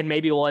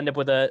maybe we'll end up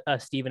with a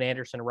Steven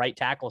Anderson right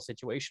tackle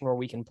situation where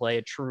we can play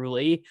a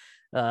truly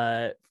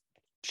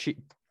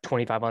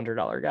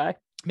 $2,500 guy.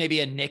 Maybe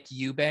a Nick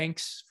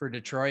Eubanks for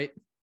Detroit.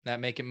 That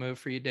make it move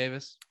for you,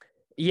 Davis?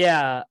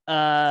 Yeah.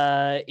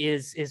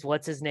 Is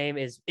what's his name?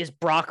 Is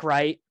Brock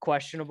Wright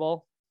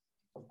questionable?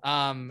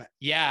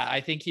 Yeah,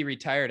 I think he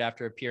retired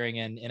after appearing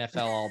in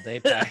NFL All Day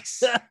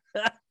packs.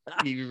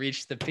 He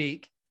reached the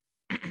peak.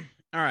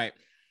 All right.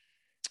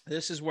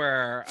 This is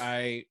where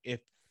I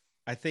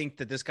think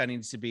that this guy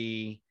needs to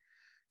be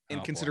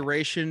in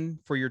consideration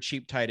for your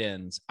cheap tight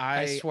ends.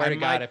 I swear to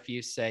God, if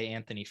you say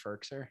Anthony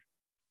Ferkser.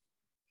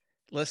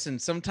 Listen,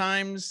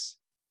 sometimes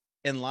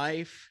in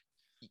life,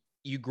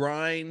 you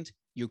grind,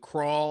 you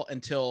crawl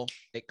until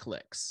it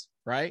clicks,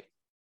 right?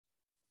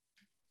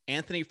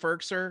 Anthony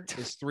Ferkser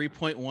is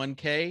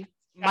 3.1K.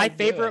 My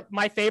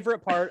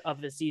favorite part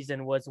of the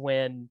season was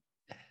when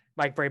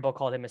Mike Vrabel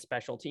called him a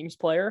special teams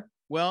player.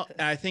 Well,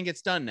 I think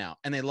it's done now.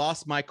 And they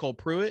lost Michael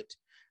Pruitt.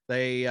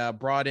 They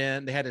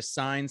they had to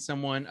sign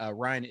someone,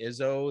 Ryan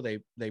Izzo.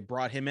 They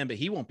brought him in, but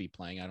he won't be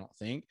playing, I don't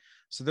think.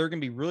 So they're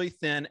going to be really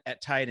thin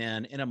at tight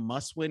end in a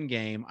must-win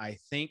game. I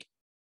think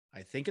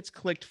it's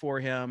clicked for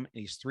him.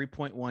 He's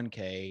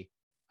 3.1K.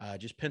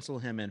 Just pencil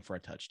him in for a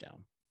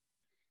touchdown.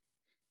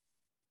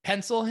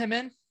 Pencil him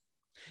in?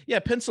 Yeah,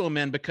 pencil him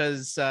in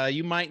because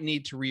you might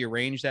need to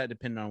rearrange that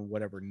depending on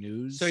whatever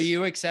news. So are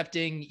you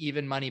accepting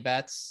even money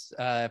bets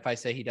if I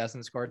say he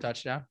doesn't score a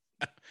touchdown?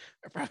 I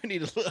probably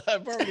need a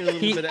little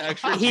bit of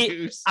extra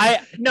juice.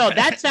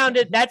 That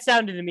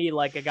sounded to me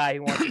like a guy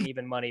who wants an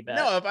even money bet.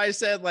 No, if I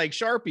said like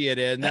Sharpie it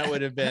in, that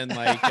would have been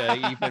like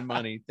an even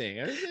money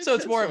thing. So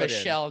it's more of a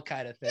shell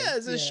kind of thing. Yeah,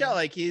 it's a shell.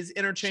 Like he's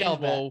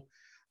interchangeable.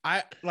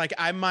 I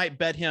might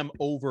bet him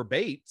over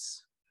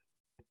Bates.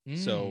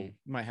 So you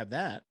might have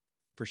that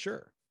for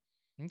sure.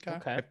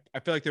 Okay. I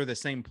feel like they're the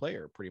same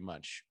player pretty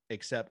much,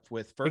 except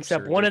with first.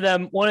 Except one of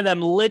them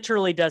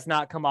literally does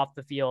not come off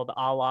the field,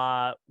 a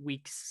la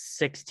Week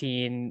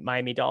 16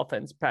 Miami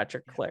Dolphins.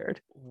 Patrick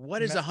Laird.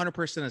 What is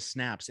 100% of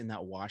snaps in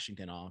that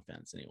Washington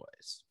offense,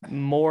 anyways?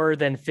 More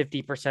than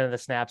 50% of the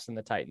snaps in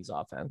the Titans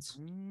offense.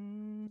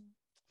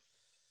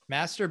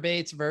 Master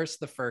Bates versus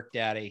the Ferk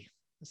Daddy.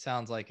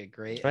 Sounds like a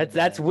great.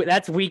 That's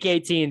Week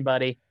 18,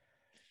 buddy.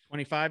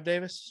 25,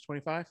 Davis.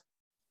 25.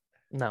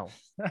 No.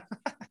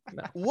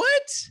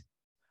 What?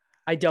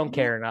 I don't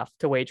care enough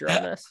to wager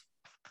on this.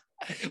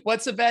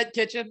 What's the bet,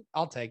 Kitchen?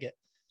 I'll take it.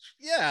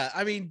 Yeah,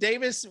 I mean,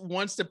 Davis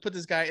wants to put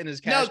this guy in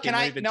his cash.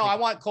 I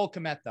want Cole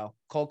Komet though.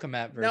 Cole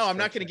Komet. No, I'm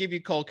not going to give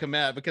you Cole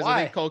Komet because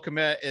I think Cole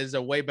Komet is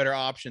a way better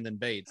option than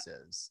Bates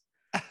is.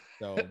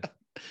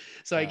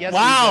 So I guess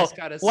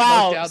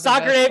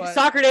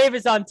Soccer Dave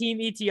is on Team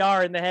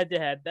ETR in the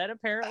head-to-head. Then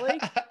apparently,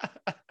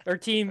 or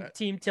Team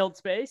Tilt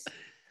Space.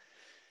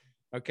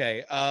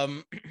 Okay.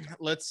 I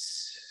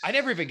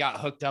never even got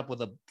hooked up with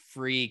a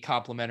free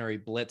complimentary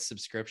Blitz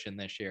subscription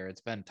this year.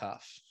 It's been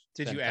tough.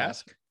 Did you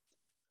ask?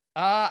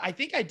 I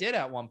think I did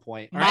at one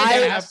point. I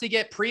have to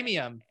get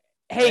premium.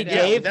 Hey,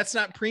 Dave, that's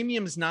not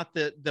premium's not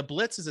the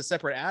Blitz is a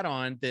separate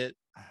add-on that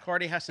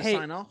Cardi has to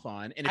sign off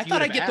on. And if I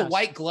thought I'd get the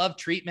white glove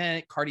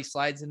treatment. Cardi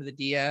slides into the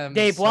DM.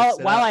 Dave, while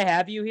I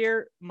have you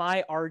here,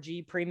 my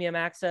RG premium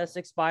access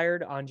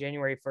expired on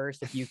January 1st.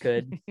 If you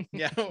could.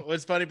 Yeah, it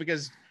was funny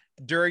because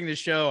during the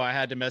show, I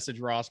had to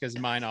message Ross because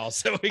mine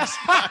also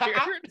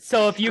expired.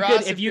 So if you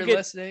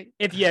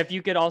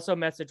could also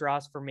message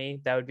Ross for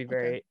me, that would be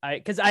very.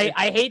 Because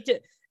I hate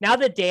to now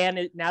that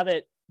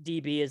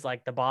DB is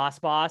like the boss.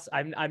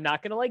 I'm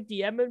not gonna like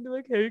DM and be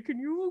like, hey, can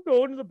you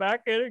go into the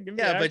back end and give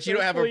me access, but you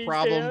don't have please, a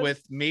problem Dan?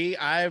 with me.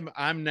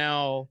 I'm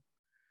now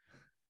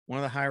one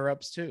of the higher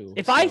ups too.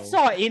 If I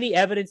saw any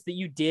evidence that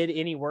you did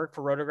any work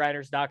for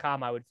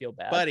rotogrinders.com, I would feel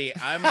bad. Buddy,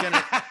 I'm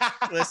gonna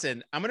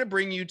listen. I'm gonna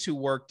bring you to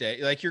work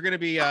day. Like you're gonna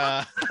be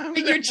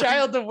your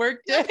child to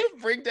work day.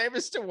 Bring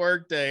Davis to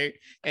work day,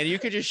 and you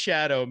could just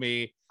shadow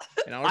me,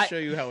 and I'll show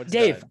you how it's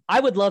Dave, done.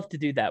 I would love to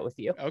do that with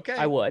you. Okay,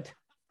 I would.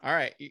 All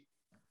right.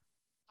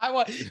 Can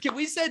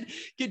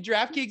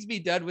DraftKings be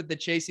done with the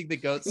Chasing the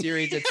Goat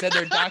series and send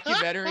their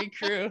documentary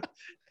crew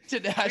to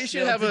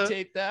Nashville to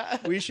tape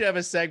that? We should have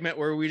a segment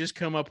where we just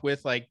come up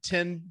with like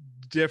 10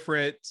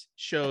 different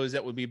shows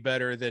that would be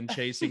better than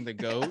Chasing the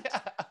Goat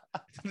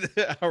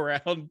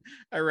around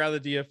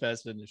the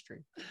DFS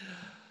industry.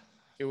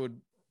 It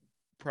would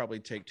probably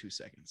take 2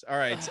 seconds. All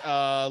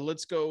right,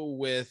 let's go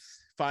with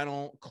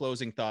final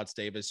closing thoughts,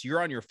 Davis.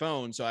 You're on your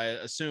phone, so I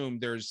assume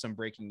there's some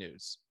breaking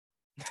news.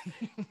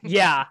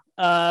 Yeah.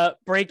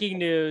 Breaking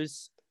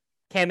news.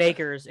 Cam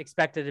Akers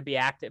expected to be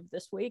active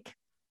this week.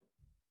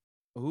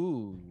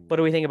 Ooh. What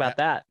do we think about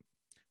that?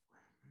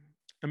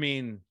 I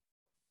mean,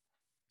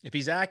 if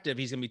he's active,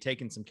 he's going to be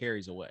taking some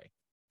carries away.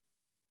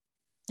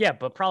 Yeah,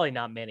 but probably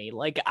not many.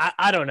 Like,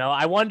 I don't know.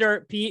 I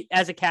wonder, Pete,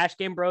 as a cash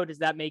game bro, are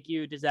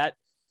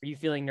you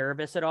feeling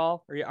nervous at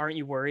all? Or aren't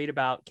you worried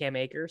about Cam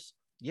Akers?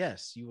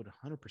 Yes, you would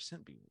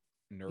 100% be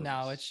nervous.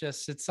 No,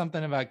 it's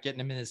something about getting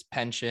him in his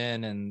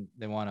pension, and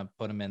they want to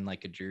put him in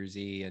like a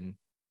jersey and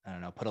I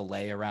don't know, put a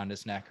lei around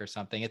his neck or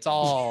something. It's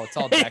all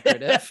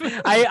decorative.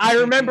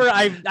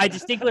 I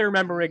distinctly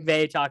remember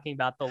McVay talking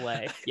about the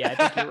lei. Yeah, I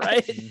think you're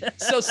right.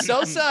 So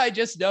Sosa, I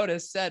just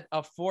noticed, said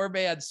a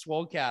 4-man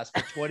Swolecast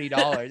for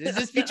 $20. Is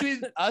this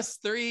between us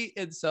three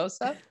and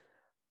Sosa?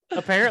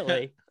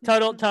 Apparently.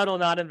 Total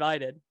not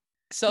invited.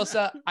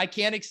 Sosa, I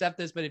can't accept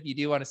this, but if you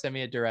do want to send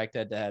me a direct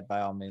head-to-head,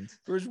 by all means.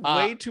 There's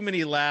way too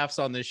many laughs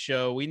on this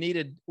show. We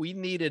needed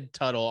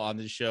Tuttle on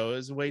the show. It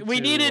was way we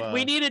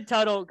needed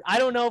Tuttle. I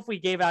don't know if we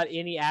gave out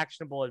any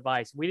actionable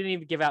advice. We didn't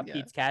even give out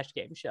Pete's cash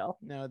game show.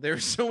 No,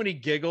 there's so many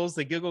giggles.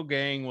 The giggle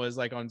gang was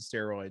like on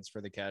steroids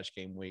for the cash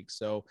game week.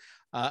 So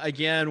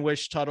again,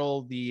 wish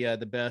Tuttle the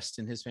best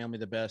and his family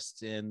the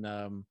best in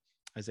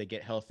as they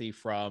get healthy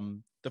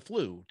from the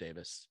flu,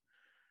 Davis.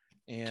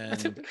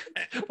 And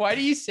why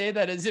do you say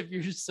that as if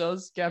you're so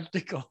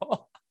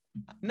skeptical?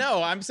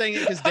 No, I'm saying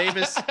it because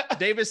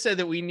Davis said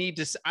that we need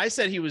to. I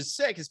said he was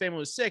sick. His family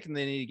was sick, and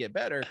they need to get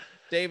better.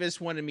 Davis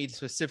wanted me to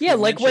specifically. Yeah,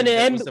 like when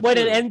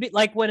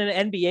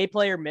an NBA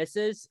player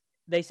misses,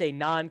 they say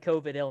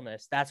non-COVID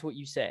illness. That's what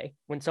you say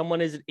when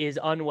someone is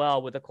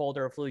unwell with a cold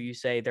or a flu. You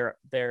say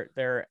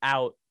they're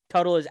out.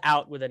 Tuttle is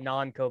out with a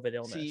non-COVID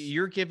illness. See,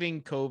 you're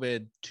giving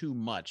COVID too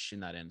much in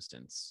that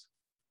instance.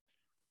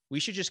 We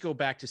should just go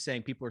back to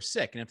saying people are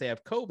sick. And if they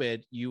have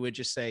COVID, you would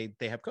just say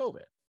they have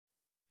COVID.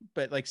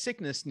 But like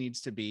sickness needs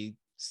to be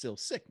still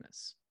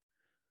sickness.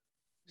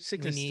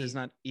 Sickness does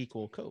not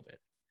equal COVID.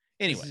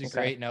 Anyway, this is a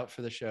great note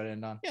for the show to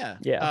end on.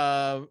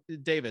 Yeah.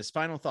 Davis,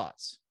 final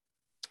thoughts.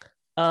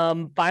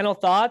 Final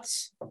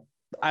thoughts.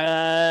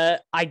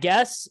 I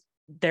guess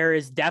there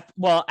is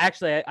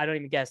actually, I don't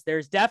even guess.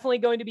 There's definitely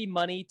going to be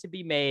money to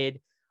be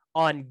made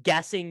on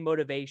guessing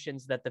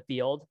motivations that the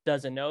field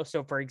doesn't know.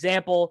 So for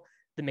example,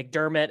 the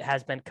McDermott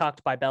has been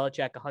cucked by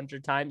Belichick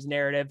 100 times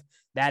narrative.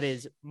 That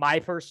is my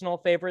personal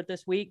favorite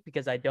this week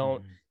because I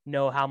don't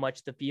know how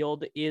much the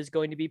field is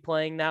going to be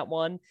playing that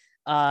one.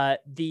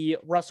 The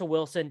Russell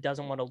Wilson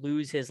doesn't want to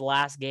lose his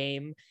last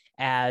game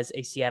as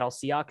a Seattle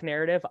Seahawks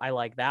narrative. I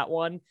like that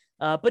one.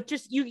 But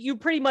just you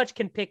pretty much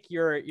can pick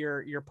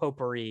your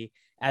potpourri,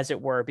 as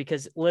it were,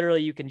 because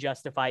literally you can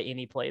justify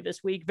any play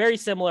this week. Very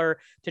similar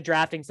to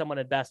drafting someone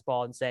at best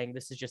ball and saying,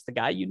 this is just the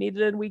guy you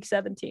needed in week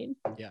 17.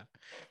 Yeah.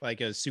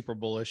 Like a super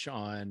bullish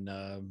on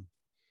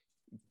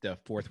the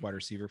fourth wide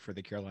receiver for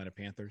the Carolina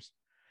Panthers.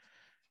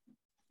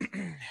 All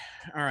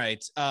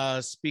right.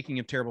 Speaking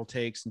of terrible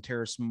takes and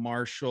Terrace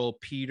Marshall,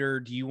 Peter,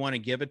 do you want to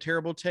give a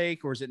terrible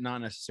take or is it not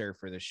necessary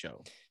for this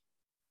show?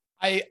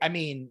 I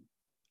mean,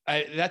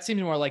 that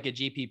seems more like a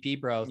GPP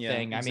bro thing.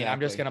 Exactly. I mean,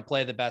 I'm just going to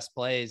play the best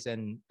plays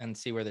and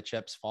see where the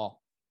chips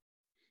fall.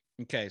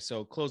 Okay.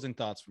 So closing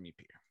thoughts from you,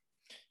 Peter.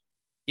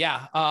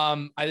 Yeah.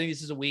 I think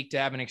this is a week to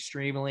have an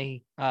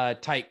extremely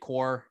tight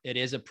core. It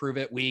is a prove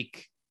it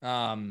week.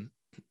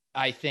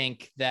 I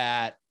think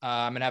that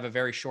I'm going to have a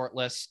very short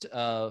list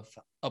of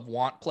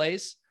want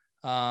plays.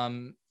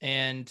 And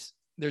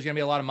there's going to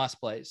be a lot of must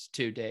plays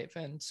too, Dave.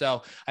 And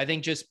so I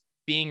think just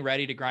being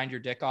ready to grind your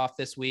dick off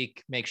this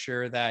week, make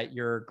sure that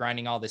you're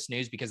grinding all this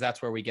news because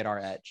that's where we get our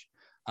edge.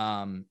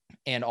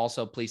 And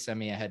also please send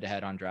me a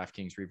head-to-head on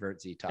DraftKings Revert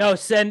Z Top. No,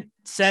 send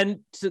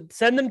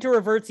them to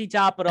Revert Z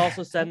Top, but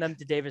also send them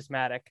to Davis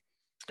Maddock.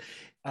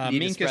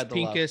 Minkus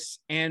Pinkus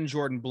and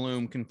Jordan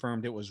Bloom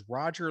confirmed it was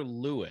Roger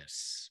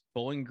Lewis,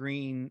 Bowling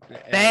Green.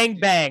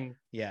 Bang.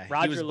 Yeah,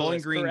 Roger he was Bowling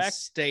Lewis, Green correct?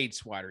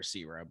 State's wide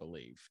receiver, I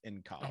believe,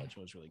 in college.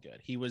 Was really good.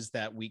 He was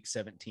that week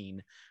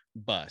 17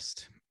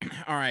 bust.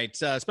 All right.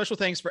 Special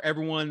thanks for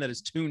everyone that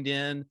is tuned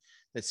in,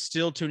 that's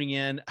still tuning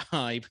in,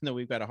 even though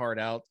we've got a hard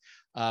out.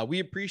 We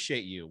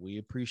appreciate you. We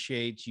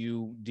appreciate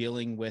you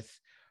dealing with,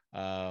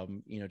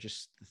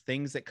 just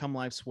things that come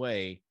life's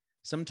way.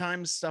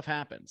 Sometimes stuff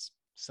happens.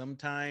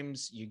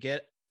 Sometimes you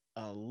get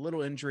a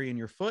little injury in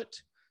your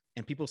foot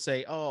and people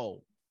say,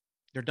 oh,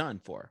 they're done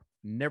for,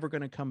 never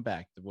going to come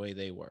back the way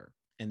they were.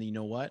 And you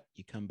know what?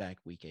 You come back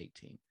week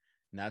 18.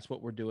 And that's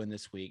what we're doing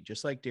this week.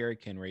 Just like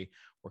Derrick Henry,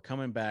 we're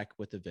coming back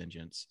with a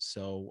vengeance.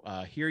 So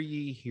hear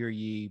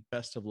ye,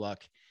 best of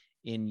luck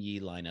in ye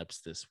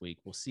lineups this week.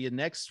 We'll see you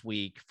next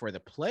week for the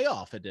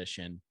playoff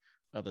edition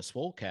of the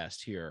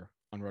Swolecast here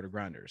on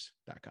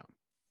rotogrinders.com.